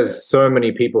there's so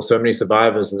many people, so many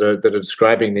survivors that are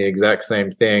describing the exact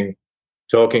same thing,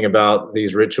 talking about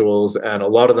these rituals, and a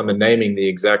lot of them are naming the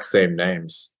exact same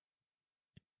names.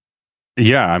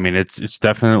 Yeah, I mean it's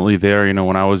definitely there.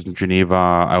 When I was in Geneva,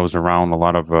 I was around a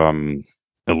lot of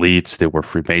elites. They were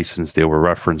Freemasons. They were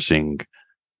referencing,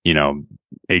 you know,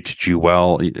 H.G.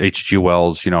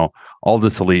 Wells, all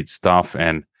this elite stuff.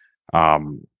 And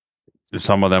um,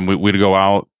 some of them, we'd go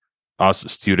out, us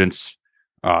students,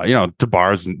 to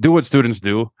bars and do what students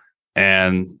do.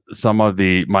 And some of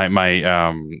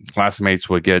my classmates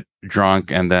would get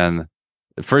drunk, and then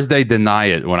first they deny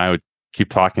it when I would keep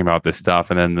talking about this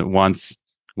stuff. And then once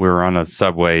we were on a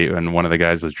subway and one of the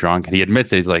guys was drunk, and he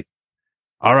admits it, he's like,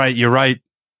 all right, you're right.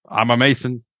 I'm a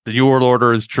Mason. The New World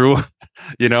Order is true,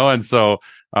 and so,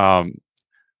 um,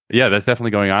 yeah, that's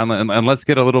definitely going on. And let's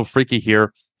get a little freaky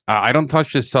here. I don't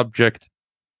touch this subject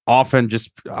often, just,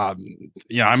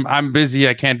 I'm busy.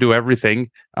 I can't do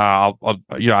everything.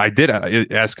 I did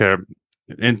ask or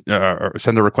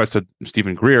send a request to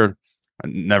Stephen Greer,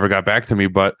 never got back to me,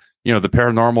 but, the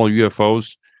paranormal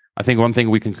UFOs, I think one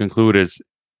thing we can conclude is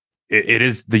it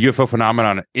is the UFO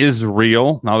phenomenon is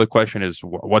real. Now the question is,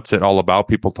 what's it all about?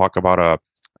 People talk about a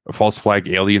false flag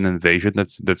alien invasion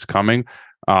that's coming.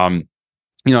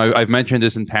 I've mentioned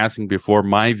this in passing before.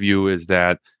 My view is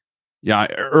that,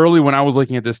 early when I was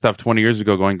looking at this stuff 20 years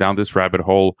ago, going down this rabbit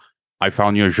hole, I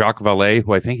found, Jacques Vallée,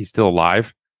 who I think he's still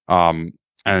alive, and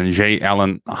J.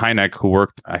 Allen Hynek, who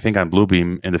worked, I think, on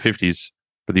Bluebeam in the 50s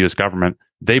for the U.S. government.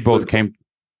 They both came,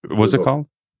 what's it called?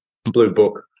 Blue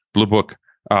Book. Blue Book.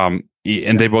 And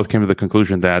they both came to the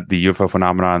conclusion that the UFO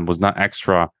phenomenon was not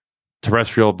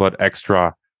extraterrestrial, but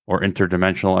extra or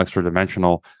interdimensional, extra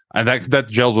dimensional, and that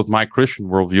gels with my Christian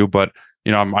worldview. But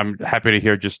I'm happy to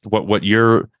hear just what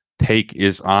your take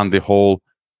is on the whole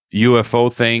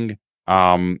UFO thing.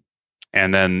 And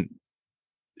then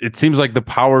it seems like the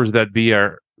powers that be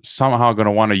are somehow going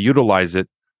to want to utilize it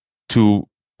to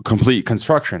complete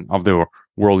construction of the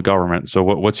world government. So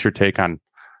what's your take on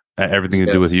everything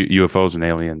to do with UFOs and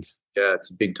aliens? Yeah, it's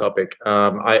a big topic.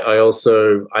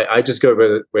 I just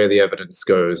go where the evidence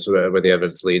goes, where the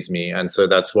evidence leads me. And so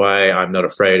that's why I'm not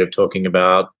afraid of talking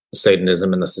about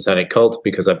Satanism and the satanic cult,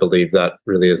 because I believe that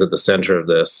really is at the center of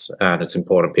this. And it's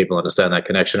important people understand that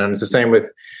connection. And it's the same with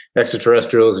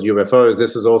extraterrestrials and UFOs.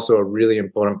 This is also a really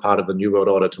important part of the New World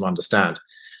Order to understand.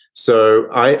 So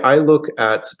I look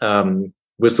at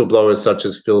whistleblowers such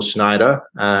as Phil Schneider.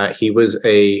 He was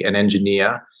an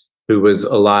engineer who was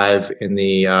alive in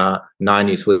the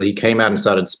 90s. Well, he came out and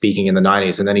started speaking in the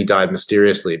 90s, and then he died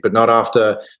mysteriously. But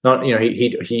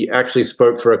he actually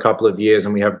spoke for a couple of years,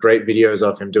 and we have great videos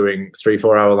of him doing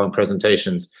 3-4 hour long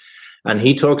presentations. And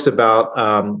he talks about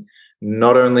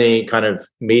not only kind of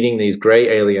meeting these gray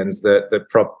aliens that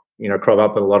crop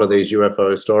up in a lot of these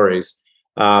UFO stories,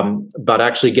 but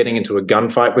actually getting into a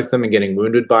gunfight with them and getting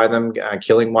wounded by them,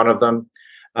 killing one of them.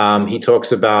 He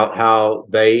talks about how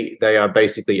they are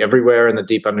basically everywhere in the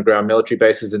deep underground military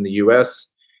bases in the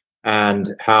US, and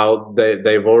how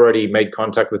they've already made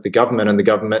contact with the government, and the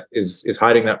government is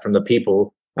hiding that from the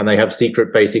people, and they have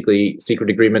secret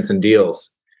agreements and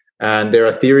deals. And there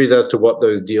are theories as to what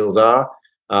those deals are.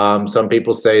 Some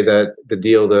people say that the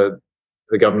deal the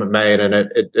government made, and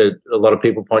a lot of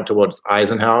people point towards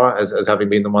Eisenhower as having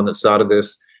been the one that started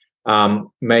this,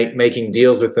 making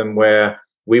deals with them where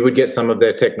we would get some of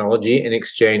their technology in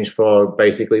exchange for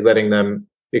basically letting them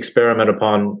experiment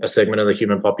upon a segment of the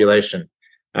human population.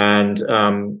 And,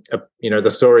 the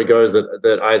story goes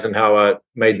that Eisenhower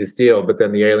made this deal, but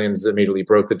then the aliens immediately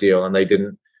broke the deal, and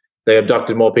they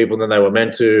abducted more people than they were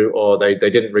meant to, or they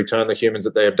didn't return the humans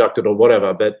that they abducted or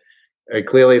whatever. But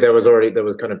clearly there was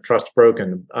kind of trust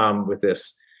broken with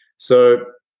this. So,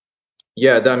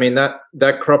 yeah, I mean,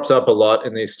 that crops up a lot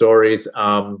in these stories.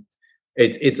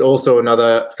 It's also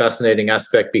another fascinating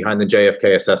aspect behind the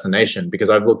JFK assassination, because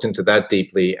I've looked into that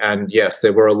deeply. And yes,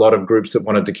 there were a lot of groups that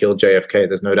wanted to kill JFK.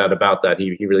 There's no doubt about that.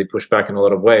 He really pushed back in a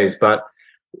lot of ways. But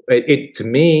to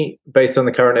me, based on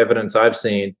the current evidence I've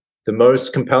seen, the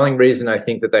most compelling reason I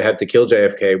think that they had to kill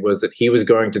JFK was that he was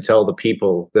going to tell the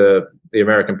people, the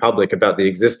American public, about the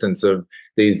existence of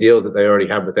these deals that they already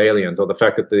have with aliens, or the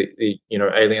fact that the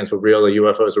aliens were real, the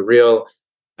UFOs were real.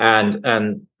 And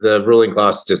the ruling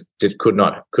class just could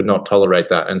not tolerate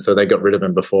that, and so they got rid of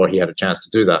him before he had a chance to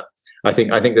do that. I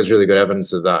think there's really good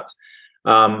evidence of that.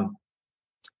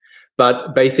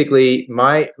 But basically,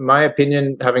 my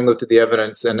opinion, having looked at the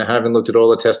evidence and having looked at all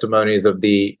the testimonies of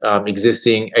the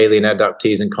existing alien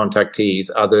abductees and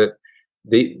contactees, are that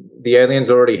the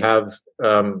aliens already have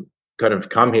kind of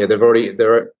come here. They're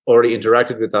already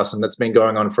interacted with us, and that's been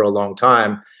going on for a long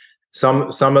time. Some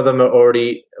of them are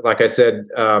already, like I said,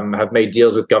 have made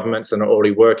deals with governments and are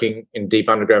already working in deep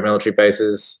underground military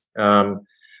bases.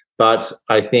 But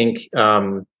I think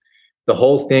the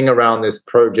whole thing around this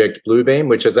Project Bluebeam,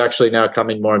 which is actually now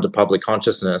coming more into public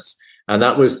consciousness, and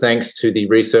that was thanks to the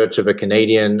research of a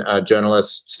Canadian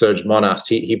journalist, Serge Monast.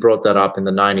 He brought that up in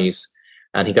the 90s,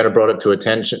 and he kind of brought it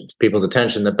to people's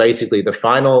attention that basically the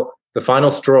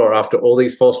final straw after all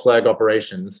these false flag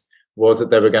operations was that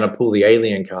they were going to pull the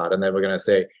alien card, and they were going to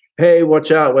say, hey, watch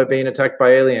out, we're being attacked by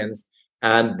aliens.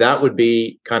 And that would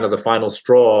be kind of the final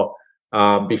straw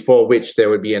before which there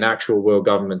would be an actual world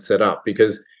government set up.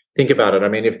 Because think about it. I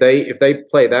mean, if they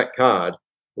play that card,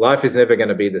 life is never going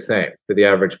to be the same for the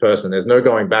average person. There's no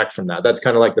going back from that. That's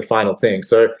kind of like the final thing.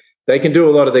 So they can do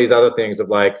a lot of these other things of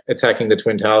like attacking the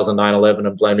Twin Towers on 9/11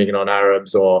 and blaming it on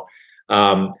Arabs, or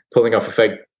pulling off a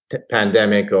fake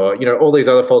pandemic, or all these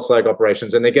other false flag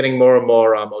operations, and they're getting more and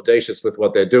more audacious with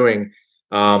what they're doing.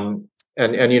 And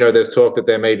there's talk that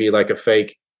there may be like a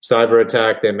fake cyber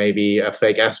attack, there may be a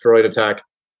fake asteroid attack,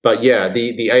 but yeah,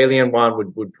 the alien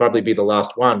one would probably be the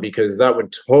last one, because that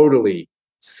would totally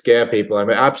scare people. I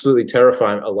mean, absolutely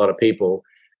terrify a lot of people.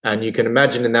 And you can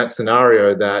imagine in that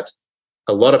scenario that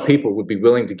a lot of people would be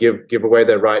willing to give away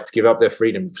their rights, give up their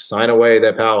freedom, sign away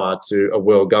their power to a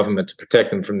world government to protect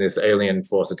them from this alien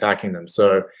force attacking them.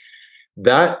 So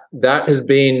that has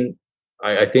been,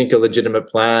 I think, a legitimate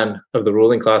plan of the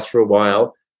ruling class for a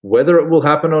while. Whether it will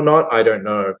happen or not, I don't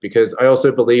know, because I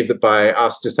also believe that by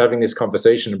us just having this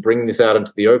conversation and bringing this out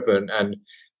into the open and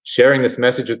sharing this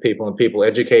message with people and people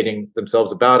educating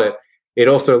themselves about it, it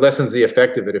also lessens the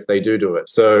effect of it if they do it.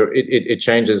 So it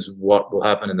changes what will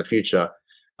happen in the future.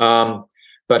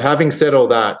 But having said all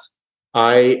that,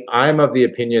 I'm of the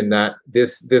opinion that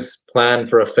this plan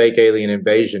for a fake alien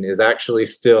invasion is actually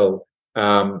still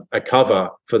a cover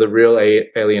for the real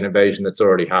alien invasion that's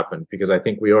already happened, because I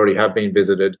think we already have been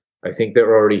visited. I think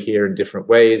they're already here in different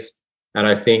ways. And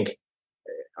I think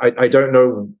I don't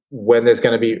know when there's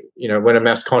going to be, when a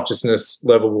mass consciousness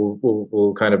level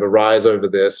will kind of arise over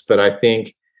this. But I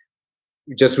think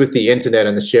just with the internet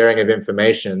and the sharing of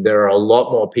information, there are a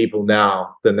lot more people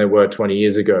now than there were 20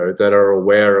 years ago that are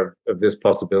aware of this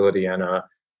possibility and are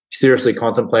seriously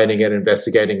contemplating it,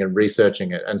 investigating and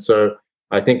researching it. And so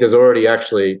I think there's already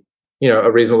actually,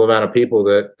 a reasonable amount of people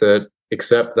that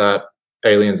accept that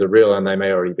aliens are real and they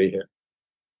may already be here.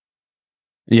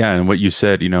 Yeah, and what you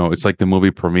said, it's like the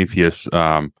movie Prometheus.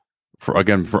 For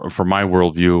my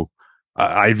worldview,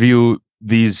 I view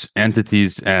these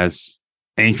entities as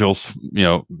angels,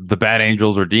 the bad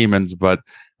angels or demons. But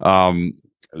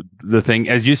the thing,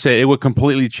 as you say, it would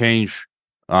completely change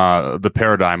the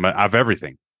paradigm of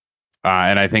everything.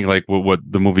 And I think like what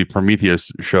the movie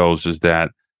Prometheus shows is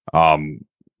that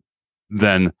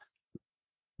then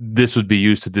this would be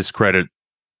used to discredit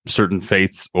certain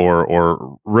faiths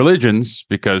or religions,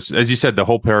 because, as you said, the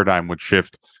whole paradigm would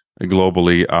shift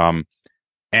globally.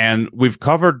 And we've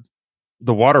covered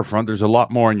the waterfront. There's a lot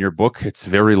more in your book. It's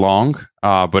very long,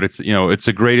 but it's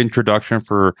a great introduction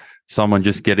for someone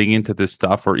just getting into this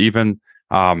stuff, or even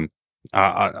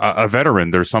a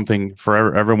veteran. There's something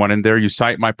for everyone in there. You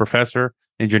cite my professor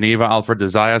in Geneva, Alfred de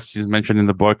Zayas. He's mentioned in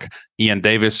the book. Ian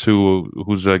Davis,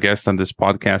 who's a guest on this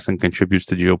podcast and contributes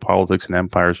to geopolitics and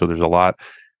empire. So there's a lot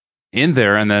in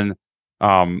there. And then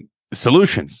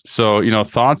solutions. So,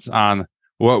 thoughts on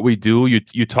what we do.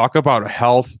 You talk about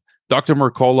health. Dr.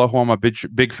 Mercola, who I'm a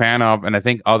big fan of, and I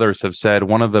think others have said,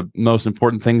 one of the most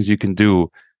important things you can do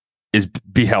is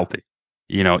be healthy.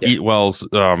 Eat well,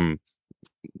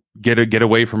 get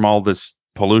away from all this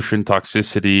pollution,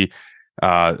 toxicity,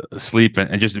 sleep,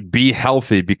 and just be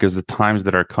healthy, because the times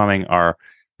that are coming are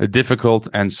difficult.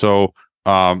 And so,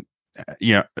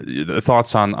 the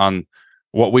thoughts on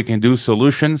what we can do,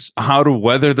 solutions, how to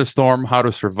weather the storm, how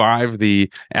to survive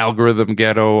the algorithm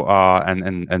ghetto,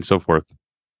 and so forth.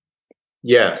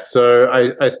 Yeah, so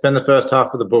I spend the first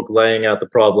half of the book laying out the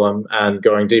problem and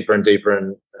going deeper and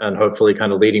deeper, and hopefully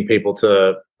kind of leading people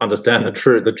to understand the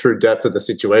true depth of the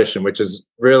situation, which is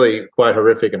really quite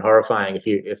horrific and horrifying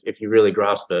if you really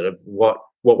grasp it, of what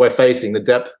we're facing, the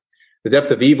depth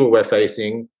of evil we're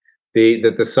facing,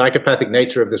 the psychopathic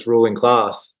nature of this ruling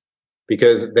class,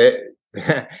 because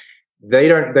they're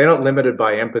not limited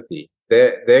by empathy.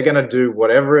 They're going to do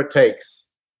whatever it takes.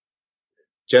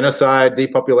 Genocide,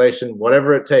 depopulation,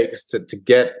 whatever it takes to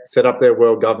set up their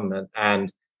world government,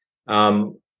 and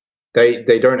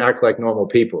they don't act like normal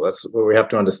people. That's what we have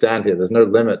to understand here. There's no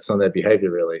limits on their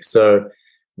behavior, really. So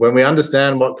when we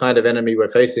understand what kind of enemy we're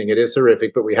facing, it is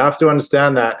horrific, but we have to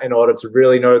understand that in order to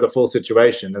really know the full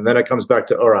situation. And then it comes back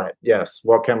to, all right, yes,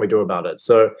 what can we do about it?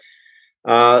 So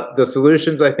the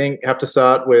solutions, I think, have to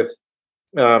start with,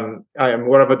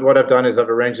 what I've done is I've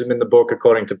arranged them in the book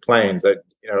according to planes,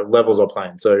 levels or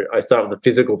planes. So I start with the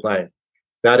physical plane.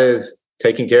 That is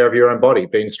taking care of your own body,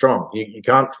 being strong. You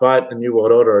can't fight a new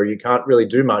world order, or you can't really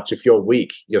do much if you're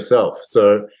weak yourself.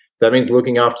 So that means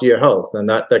looking after your health, and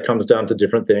that comes down to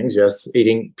different things. Yes,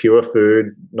 eating pure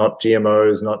food, not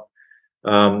GMOs, not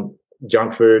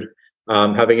junk food,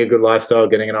 having a good lifestyle,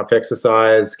 getting enough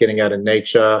exercise, getting out in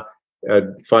nature,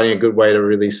 finding a good way to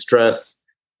release stress,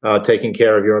 taking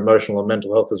care of your emotional and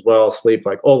mental health as well, sleep,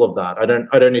 like all of that.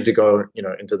 I don't need to go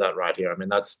into that right here. I mean,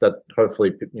 that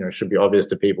hopefully should be obvious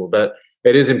to people, but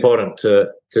it is important to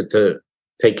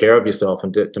take care of yourself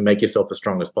and to make yourself as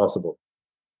strong as possible.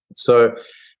 So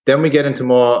then we get into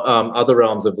more other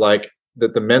realms of like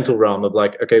the mental realm of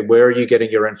like, okay, where are you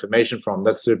getting your information from?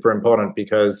 That's super important,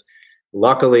 because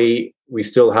luckily we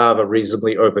still have a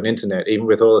reasonably open internet, even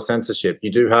with all the censorship.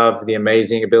 You do have the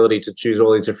amazing ability to choose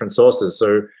all these different sources.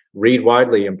 So read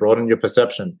widely and broaden your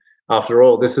perception. After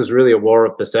all, this is really a war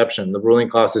of perception. The ruling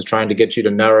class is trying to get you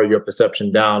to narrow your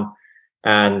perception down.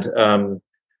 And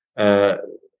the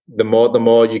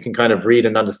more you can kind of read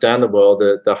and understand the world,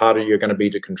 the harder you're going to be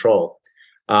to control.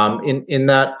 In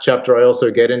that chapter, I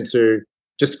also get into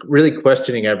just really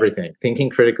questioning everything. Thinking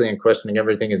critically and questioning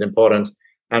everything is important.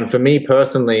 And for me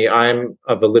personally, I'm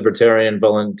of a libertarian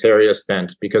voluntarist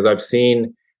bent, because I've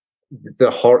seen the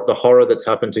horror that's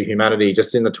happened to humanity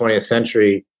just in the 20th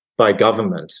century by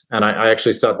government. And I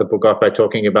actually start the book off by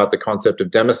talking about the concept of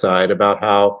democide, about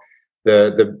how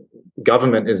the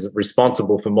government is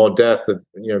responsible for more death,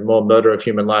 more murder of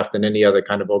human life than any other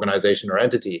kind of organization or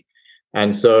entity.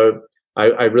 And so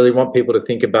I really want people to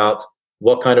think about,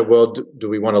 what kind of world do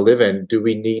we want to live in? Do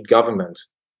we need government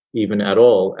even at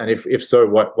all? And if so,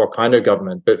 what kind of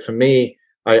government? But for me,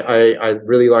 I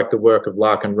really like the work of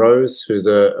Larkin Rose, who's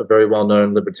a very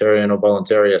well-known libertarian or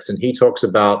voluntarist, and he talks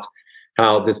about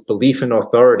how this belief in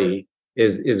authority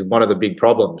is one of the big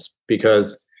problems.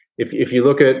 Because if you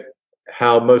look at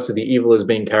how most of the evil is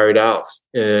being carried out,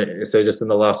 say just in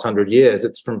the last 100 years,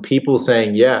 it's from people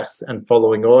saying yes and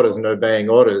following orders and obeying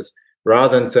orders,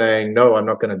 rather than saying, no, I'm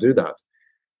not going to do that.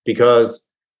 Because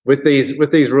with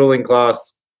these ruling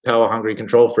class, power-hungry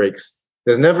control freaks,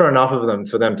 there's never enough of them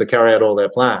for them to carry out all their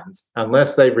plans,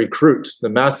 unless they recruit the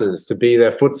masses to be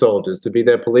their foot soldiers, to be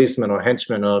their policemen or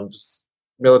henchmen or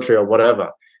military or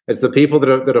whatever. It's the people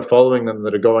that are following them,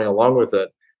 that are going along with it,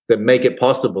 that make it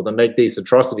possible, that make these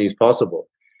atrocities possible.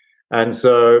 And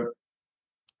so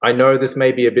I know this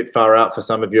may be a bit far out for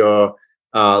some of your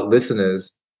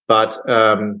listeners, but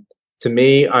to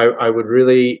me, I would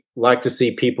really like to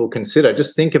see people consider,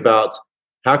 just think about,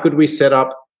 how could we set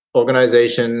up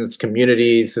organizations,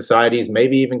 communities, societies,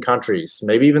 maybe even countries,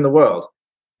 maybe even the world,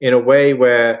 in a way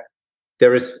where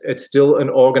it's still an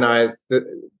organized,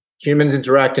 humans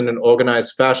interact in an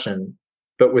organized fashion,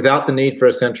 but without the need for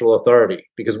a central authority.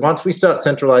 Because once we start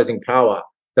centralizing power,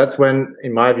 that's when,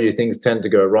 in my view, things tend to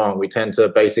go wrong. We tend to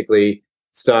basically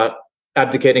start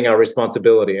abdicating our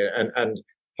responsibility and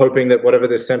hoping that whatever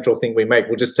this central thing we make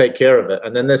will just take care of it.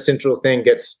 And then this central thing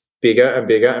gets bigger and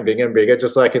bigger and bigger and bigger,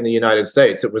 just like in the United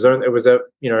States.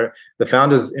 The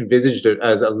founders envisaged it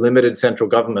as a limited central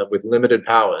government with limited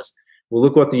powers. Well,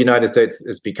 look what the United States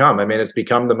has become. I mean, it's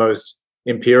become the most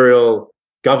imperial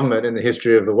government in the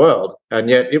history of the world. And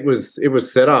yet it was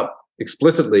set up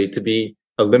explicitly to be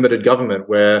a limited government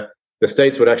where the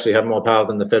states would actually have more power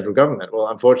than the federal government. Well,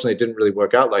 unfortunately, it didn't really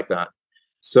work out like that.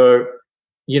 So,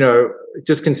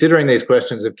 just considering these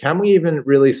questions of, can we even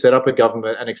really set up a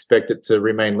government and expect it to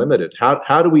remain limited?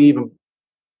 How do we even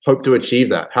hope to achieve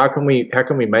that? How can we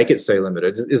make it stay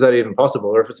limited? Is that even possible?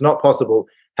 Or if it's not possible,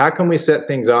 how can we set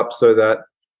things up so that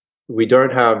we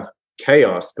don't have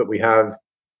chaos, but we have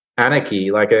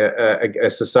anarchy, like a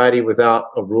society without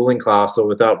a ruling class or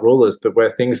without rulers, but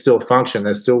where things still function?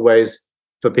 There's still ways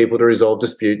for people to resolve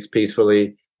disputes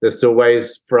peacefully. There's still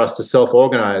ways for us to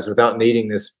self-organize without needing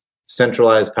this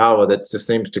centralized power that just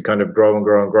seems to kind of grow and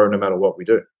grow and grow no matter what we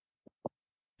do.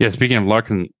 Yeah, speaking of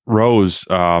Larkin Rose,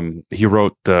 he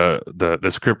wrote the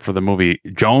script for the movie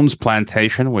Jones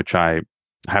Plantation, which I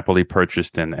happily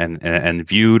purchased and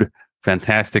viewed.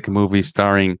 Fantastic movie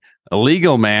starring a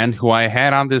legal man who I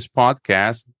had on this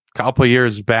podcast a couple of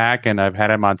years back, and I've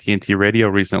had him on TNT Radio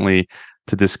recently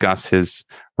to discuss his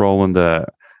role in the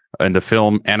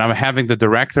film. And I'm having the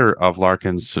director of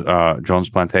Larkin's Jones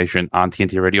Plantation on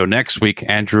TNT Radio next week,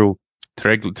 Andrew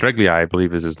Treglia, I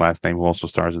believe is his last name, who also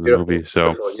stars in the movie. So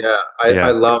beautiful.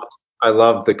 I I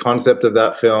love the concept of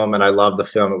that film, and I love the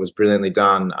film. It was brilliantly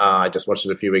done. I just watched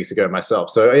it a few weeks ago myself.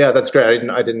 So yeah, that's great.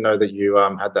 I didn't know that you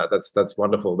had that. That's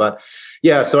wonderful. But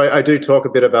yeah, so I do talk a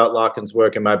bit about Larkin's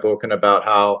work in my book and about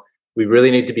how we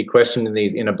really need to be questioning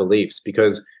these inner beliefs,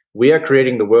 because we are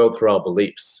creating the world through our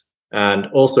beliefs and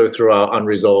also through our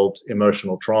unresolved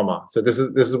emotional trauma. So this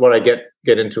is what I get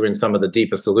into in some of the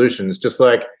deeper solutions. Just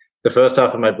like the first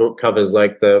half of my book covers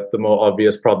like the more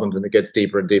obvious problems, and it gets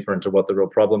deeper and deeper into what the real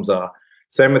problems are.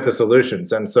 Same with the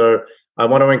solutions. And so I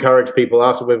want to encourage people,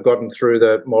 after we've gotten through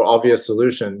the more obvious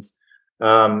solutions,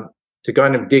 to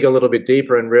kind of dig a little bit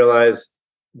deeper and realize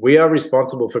we are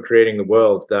responsible for creating the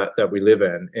world that we live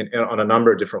in on a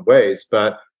number of different ways,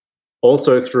 but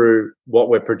also through what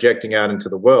we're projecting out into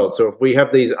the world. So if we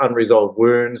have these unresolved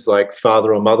wounds, like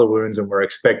father or mother wounds, and we're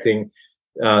expecting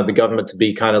the government to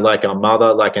be kind of like our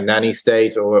mother, like a nanny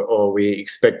state, or we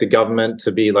expect the government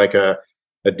to be like a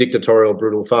dictatorial,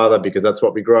 brutal father because that's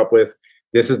what we grew up with.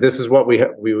 This is what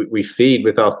we feed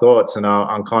with our thoughts and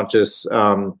our unconscious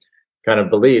kind of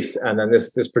beliefs, and then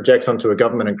this projects onto a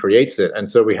government and creates it. And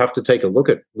so we have to take a look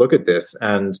at this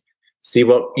and see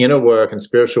what inner work and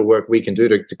spiritual work we can do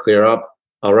to clear up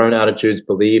our own attitudes,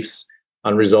 beliefs,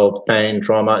 unresolved pain,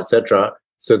 trauma, etc.,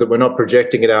 so that we're not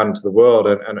projecting it out into the world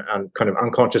and kind of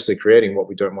unconsciously creating what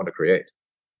we don't want to create.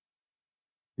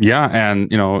 Yeah, and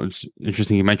it's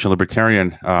interesting you mentioned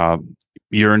libertarian.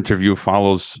 Your interview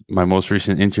follows my most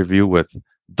recent interview with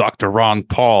Dr. Ron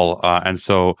Paul, and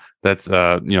so that's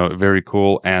very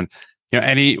cool. And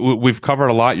Eddie, we've covered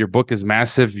a lot. Your book is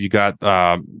massive. You've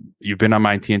been on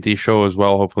my TNT show as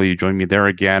well. Hopefully, you join me there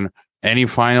again. Any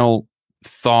final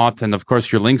thought? And of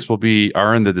course, your links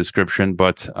are in the description.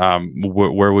 But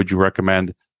where would you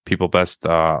recommend people best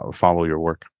follow your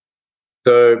work?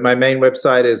 So my main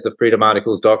website is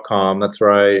thefreedomarticles.com. That's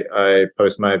where I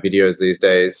post my videos these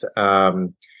days. I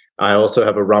also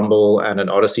have a Rumble and an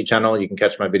Odyssey channel. You can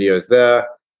catch my videos there.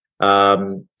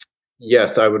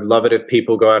 Yes, I would love it if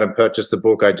people go out and purchase the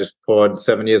book. I just poured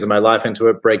 7 years of my life into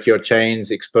it. Break Your Chains,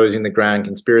 Exposing the Grand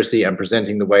Conspiracy and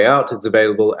Presenting the Way Out. It's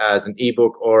available as an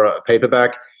ebook or a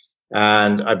paperback.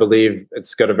 And I believe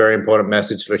it's got a very important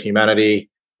message for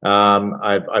humanity.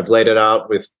 I've laid it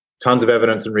out with tons of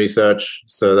evidence and research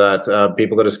so that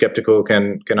people that are skeptical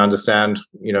can understand,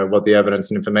 what the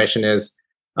evidence and information is,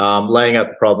 laying out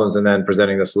the problems and then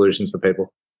presenting the solutions for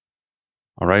people.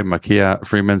 All right, Makia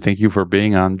Freeman, thank you for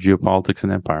being on Geopolitics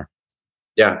and Empire.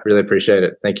 Yeah, really appreciate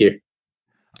it. Thank you.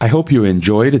 I hope you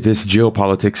enjoyed this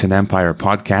Geopolitics and Empire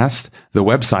podcast. The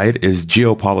website is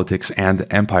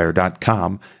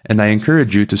geopoliticsandempire.com, and I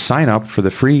encourage you to sign up for the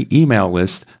free email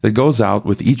list that goes out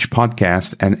with each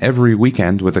podcast and every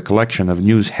weekend with a collection of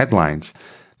news headlines.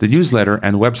 The newsletter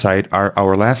and website are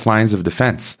our last lines of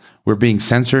defense. We're being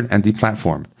censored and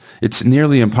deplatformed. It's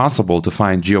nearly impossible to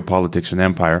find Geopolitics and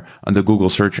Empire on the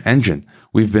Google search engine.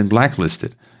 We've been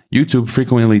blacklisted. YouTube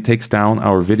frequently takes down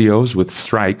our videos with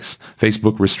strikes.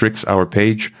 Facebook restricts our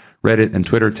page. Reddit and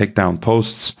Twitter take down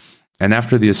posts. And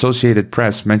after the Associated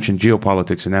Press mentioned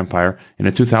Geopolitics and Empire in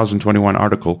a 2021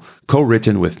 article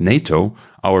co-written with NATO,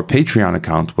 our Patreon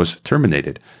account was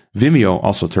terminated. Vimeo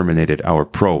also terminated our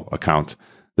Pro account.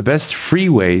 The best free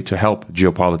way to help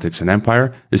Geopolitics and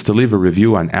Empire is to leave a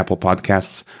review on Apple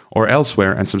Podcasts or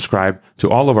elsewhere and subscribe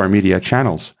to all of our media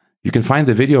channels. You can find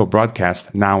the video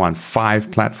broadcast now on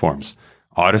 5 platforms: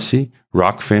 Odyssey,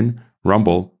 Rockfin,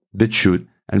 Rumble, BitChute,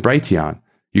 and Brighteon.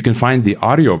 You can find the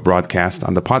audio broadcast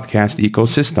on the podcast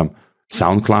ecosystem: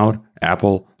 SoundCloud,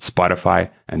 Apple, Spotify,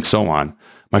 and so on.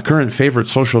 My current favorite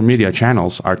social media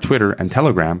channels are Twitter and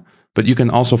Telegram, but you can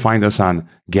also find us on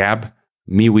Gab,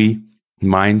 MeWe,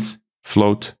 Minds,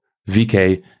 Float,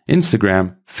 VK,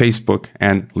 Instagram, Facebook,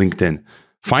 and LinkedIn.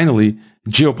 Finally,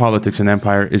 Geopolitics and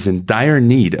Empire is in dire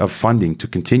need of funding to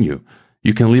continue.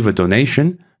 You can leave a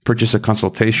donation, purchase a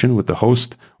consultation with the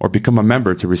host, or become a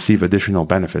member to receive additional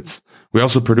benefits. We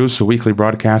also produce a weekly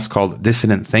broadcast called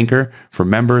Dissident Thinker for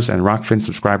members and Rockfin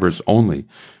subscribers only.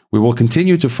 We will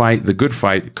continue to fight the good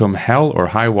fight come hell or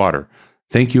high water.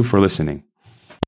 Thank you for listening.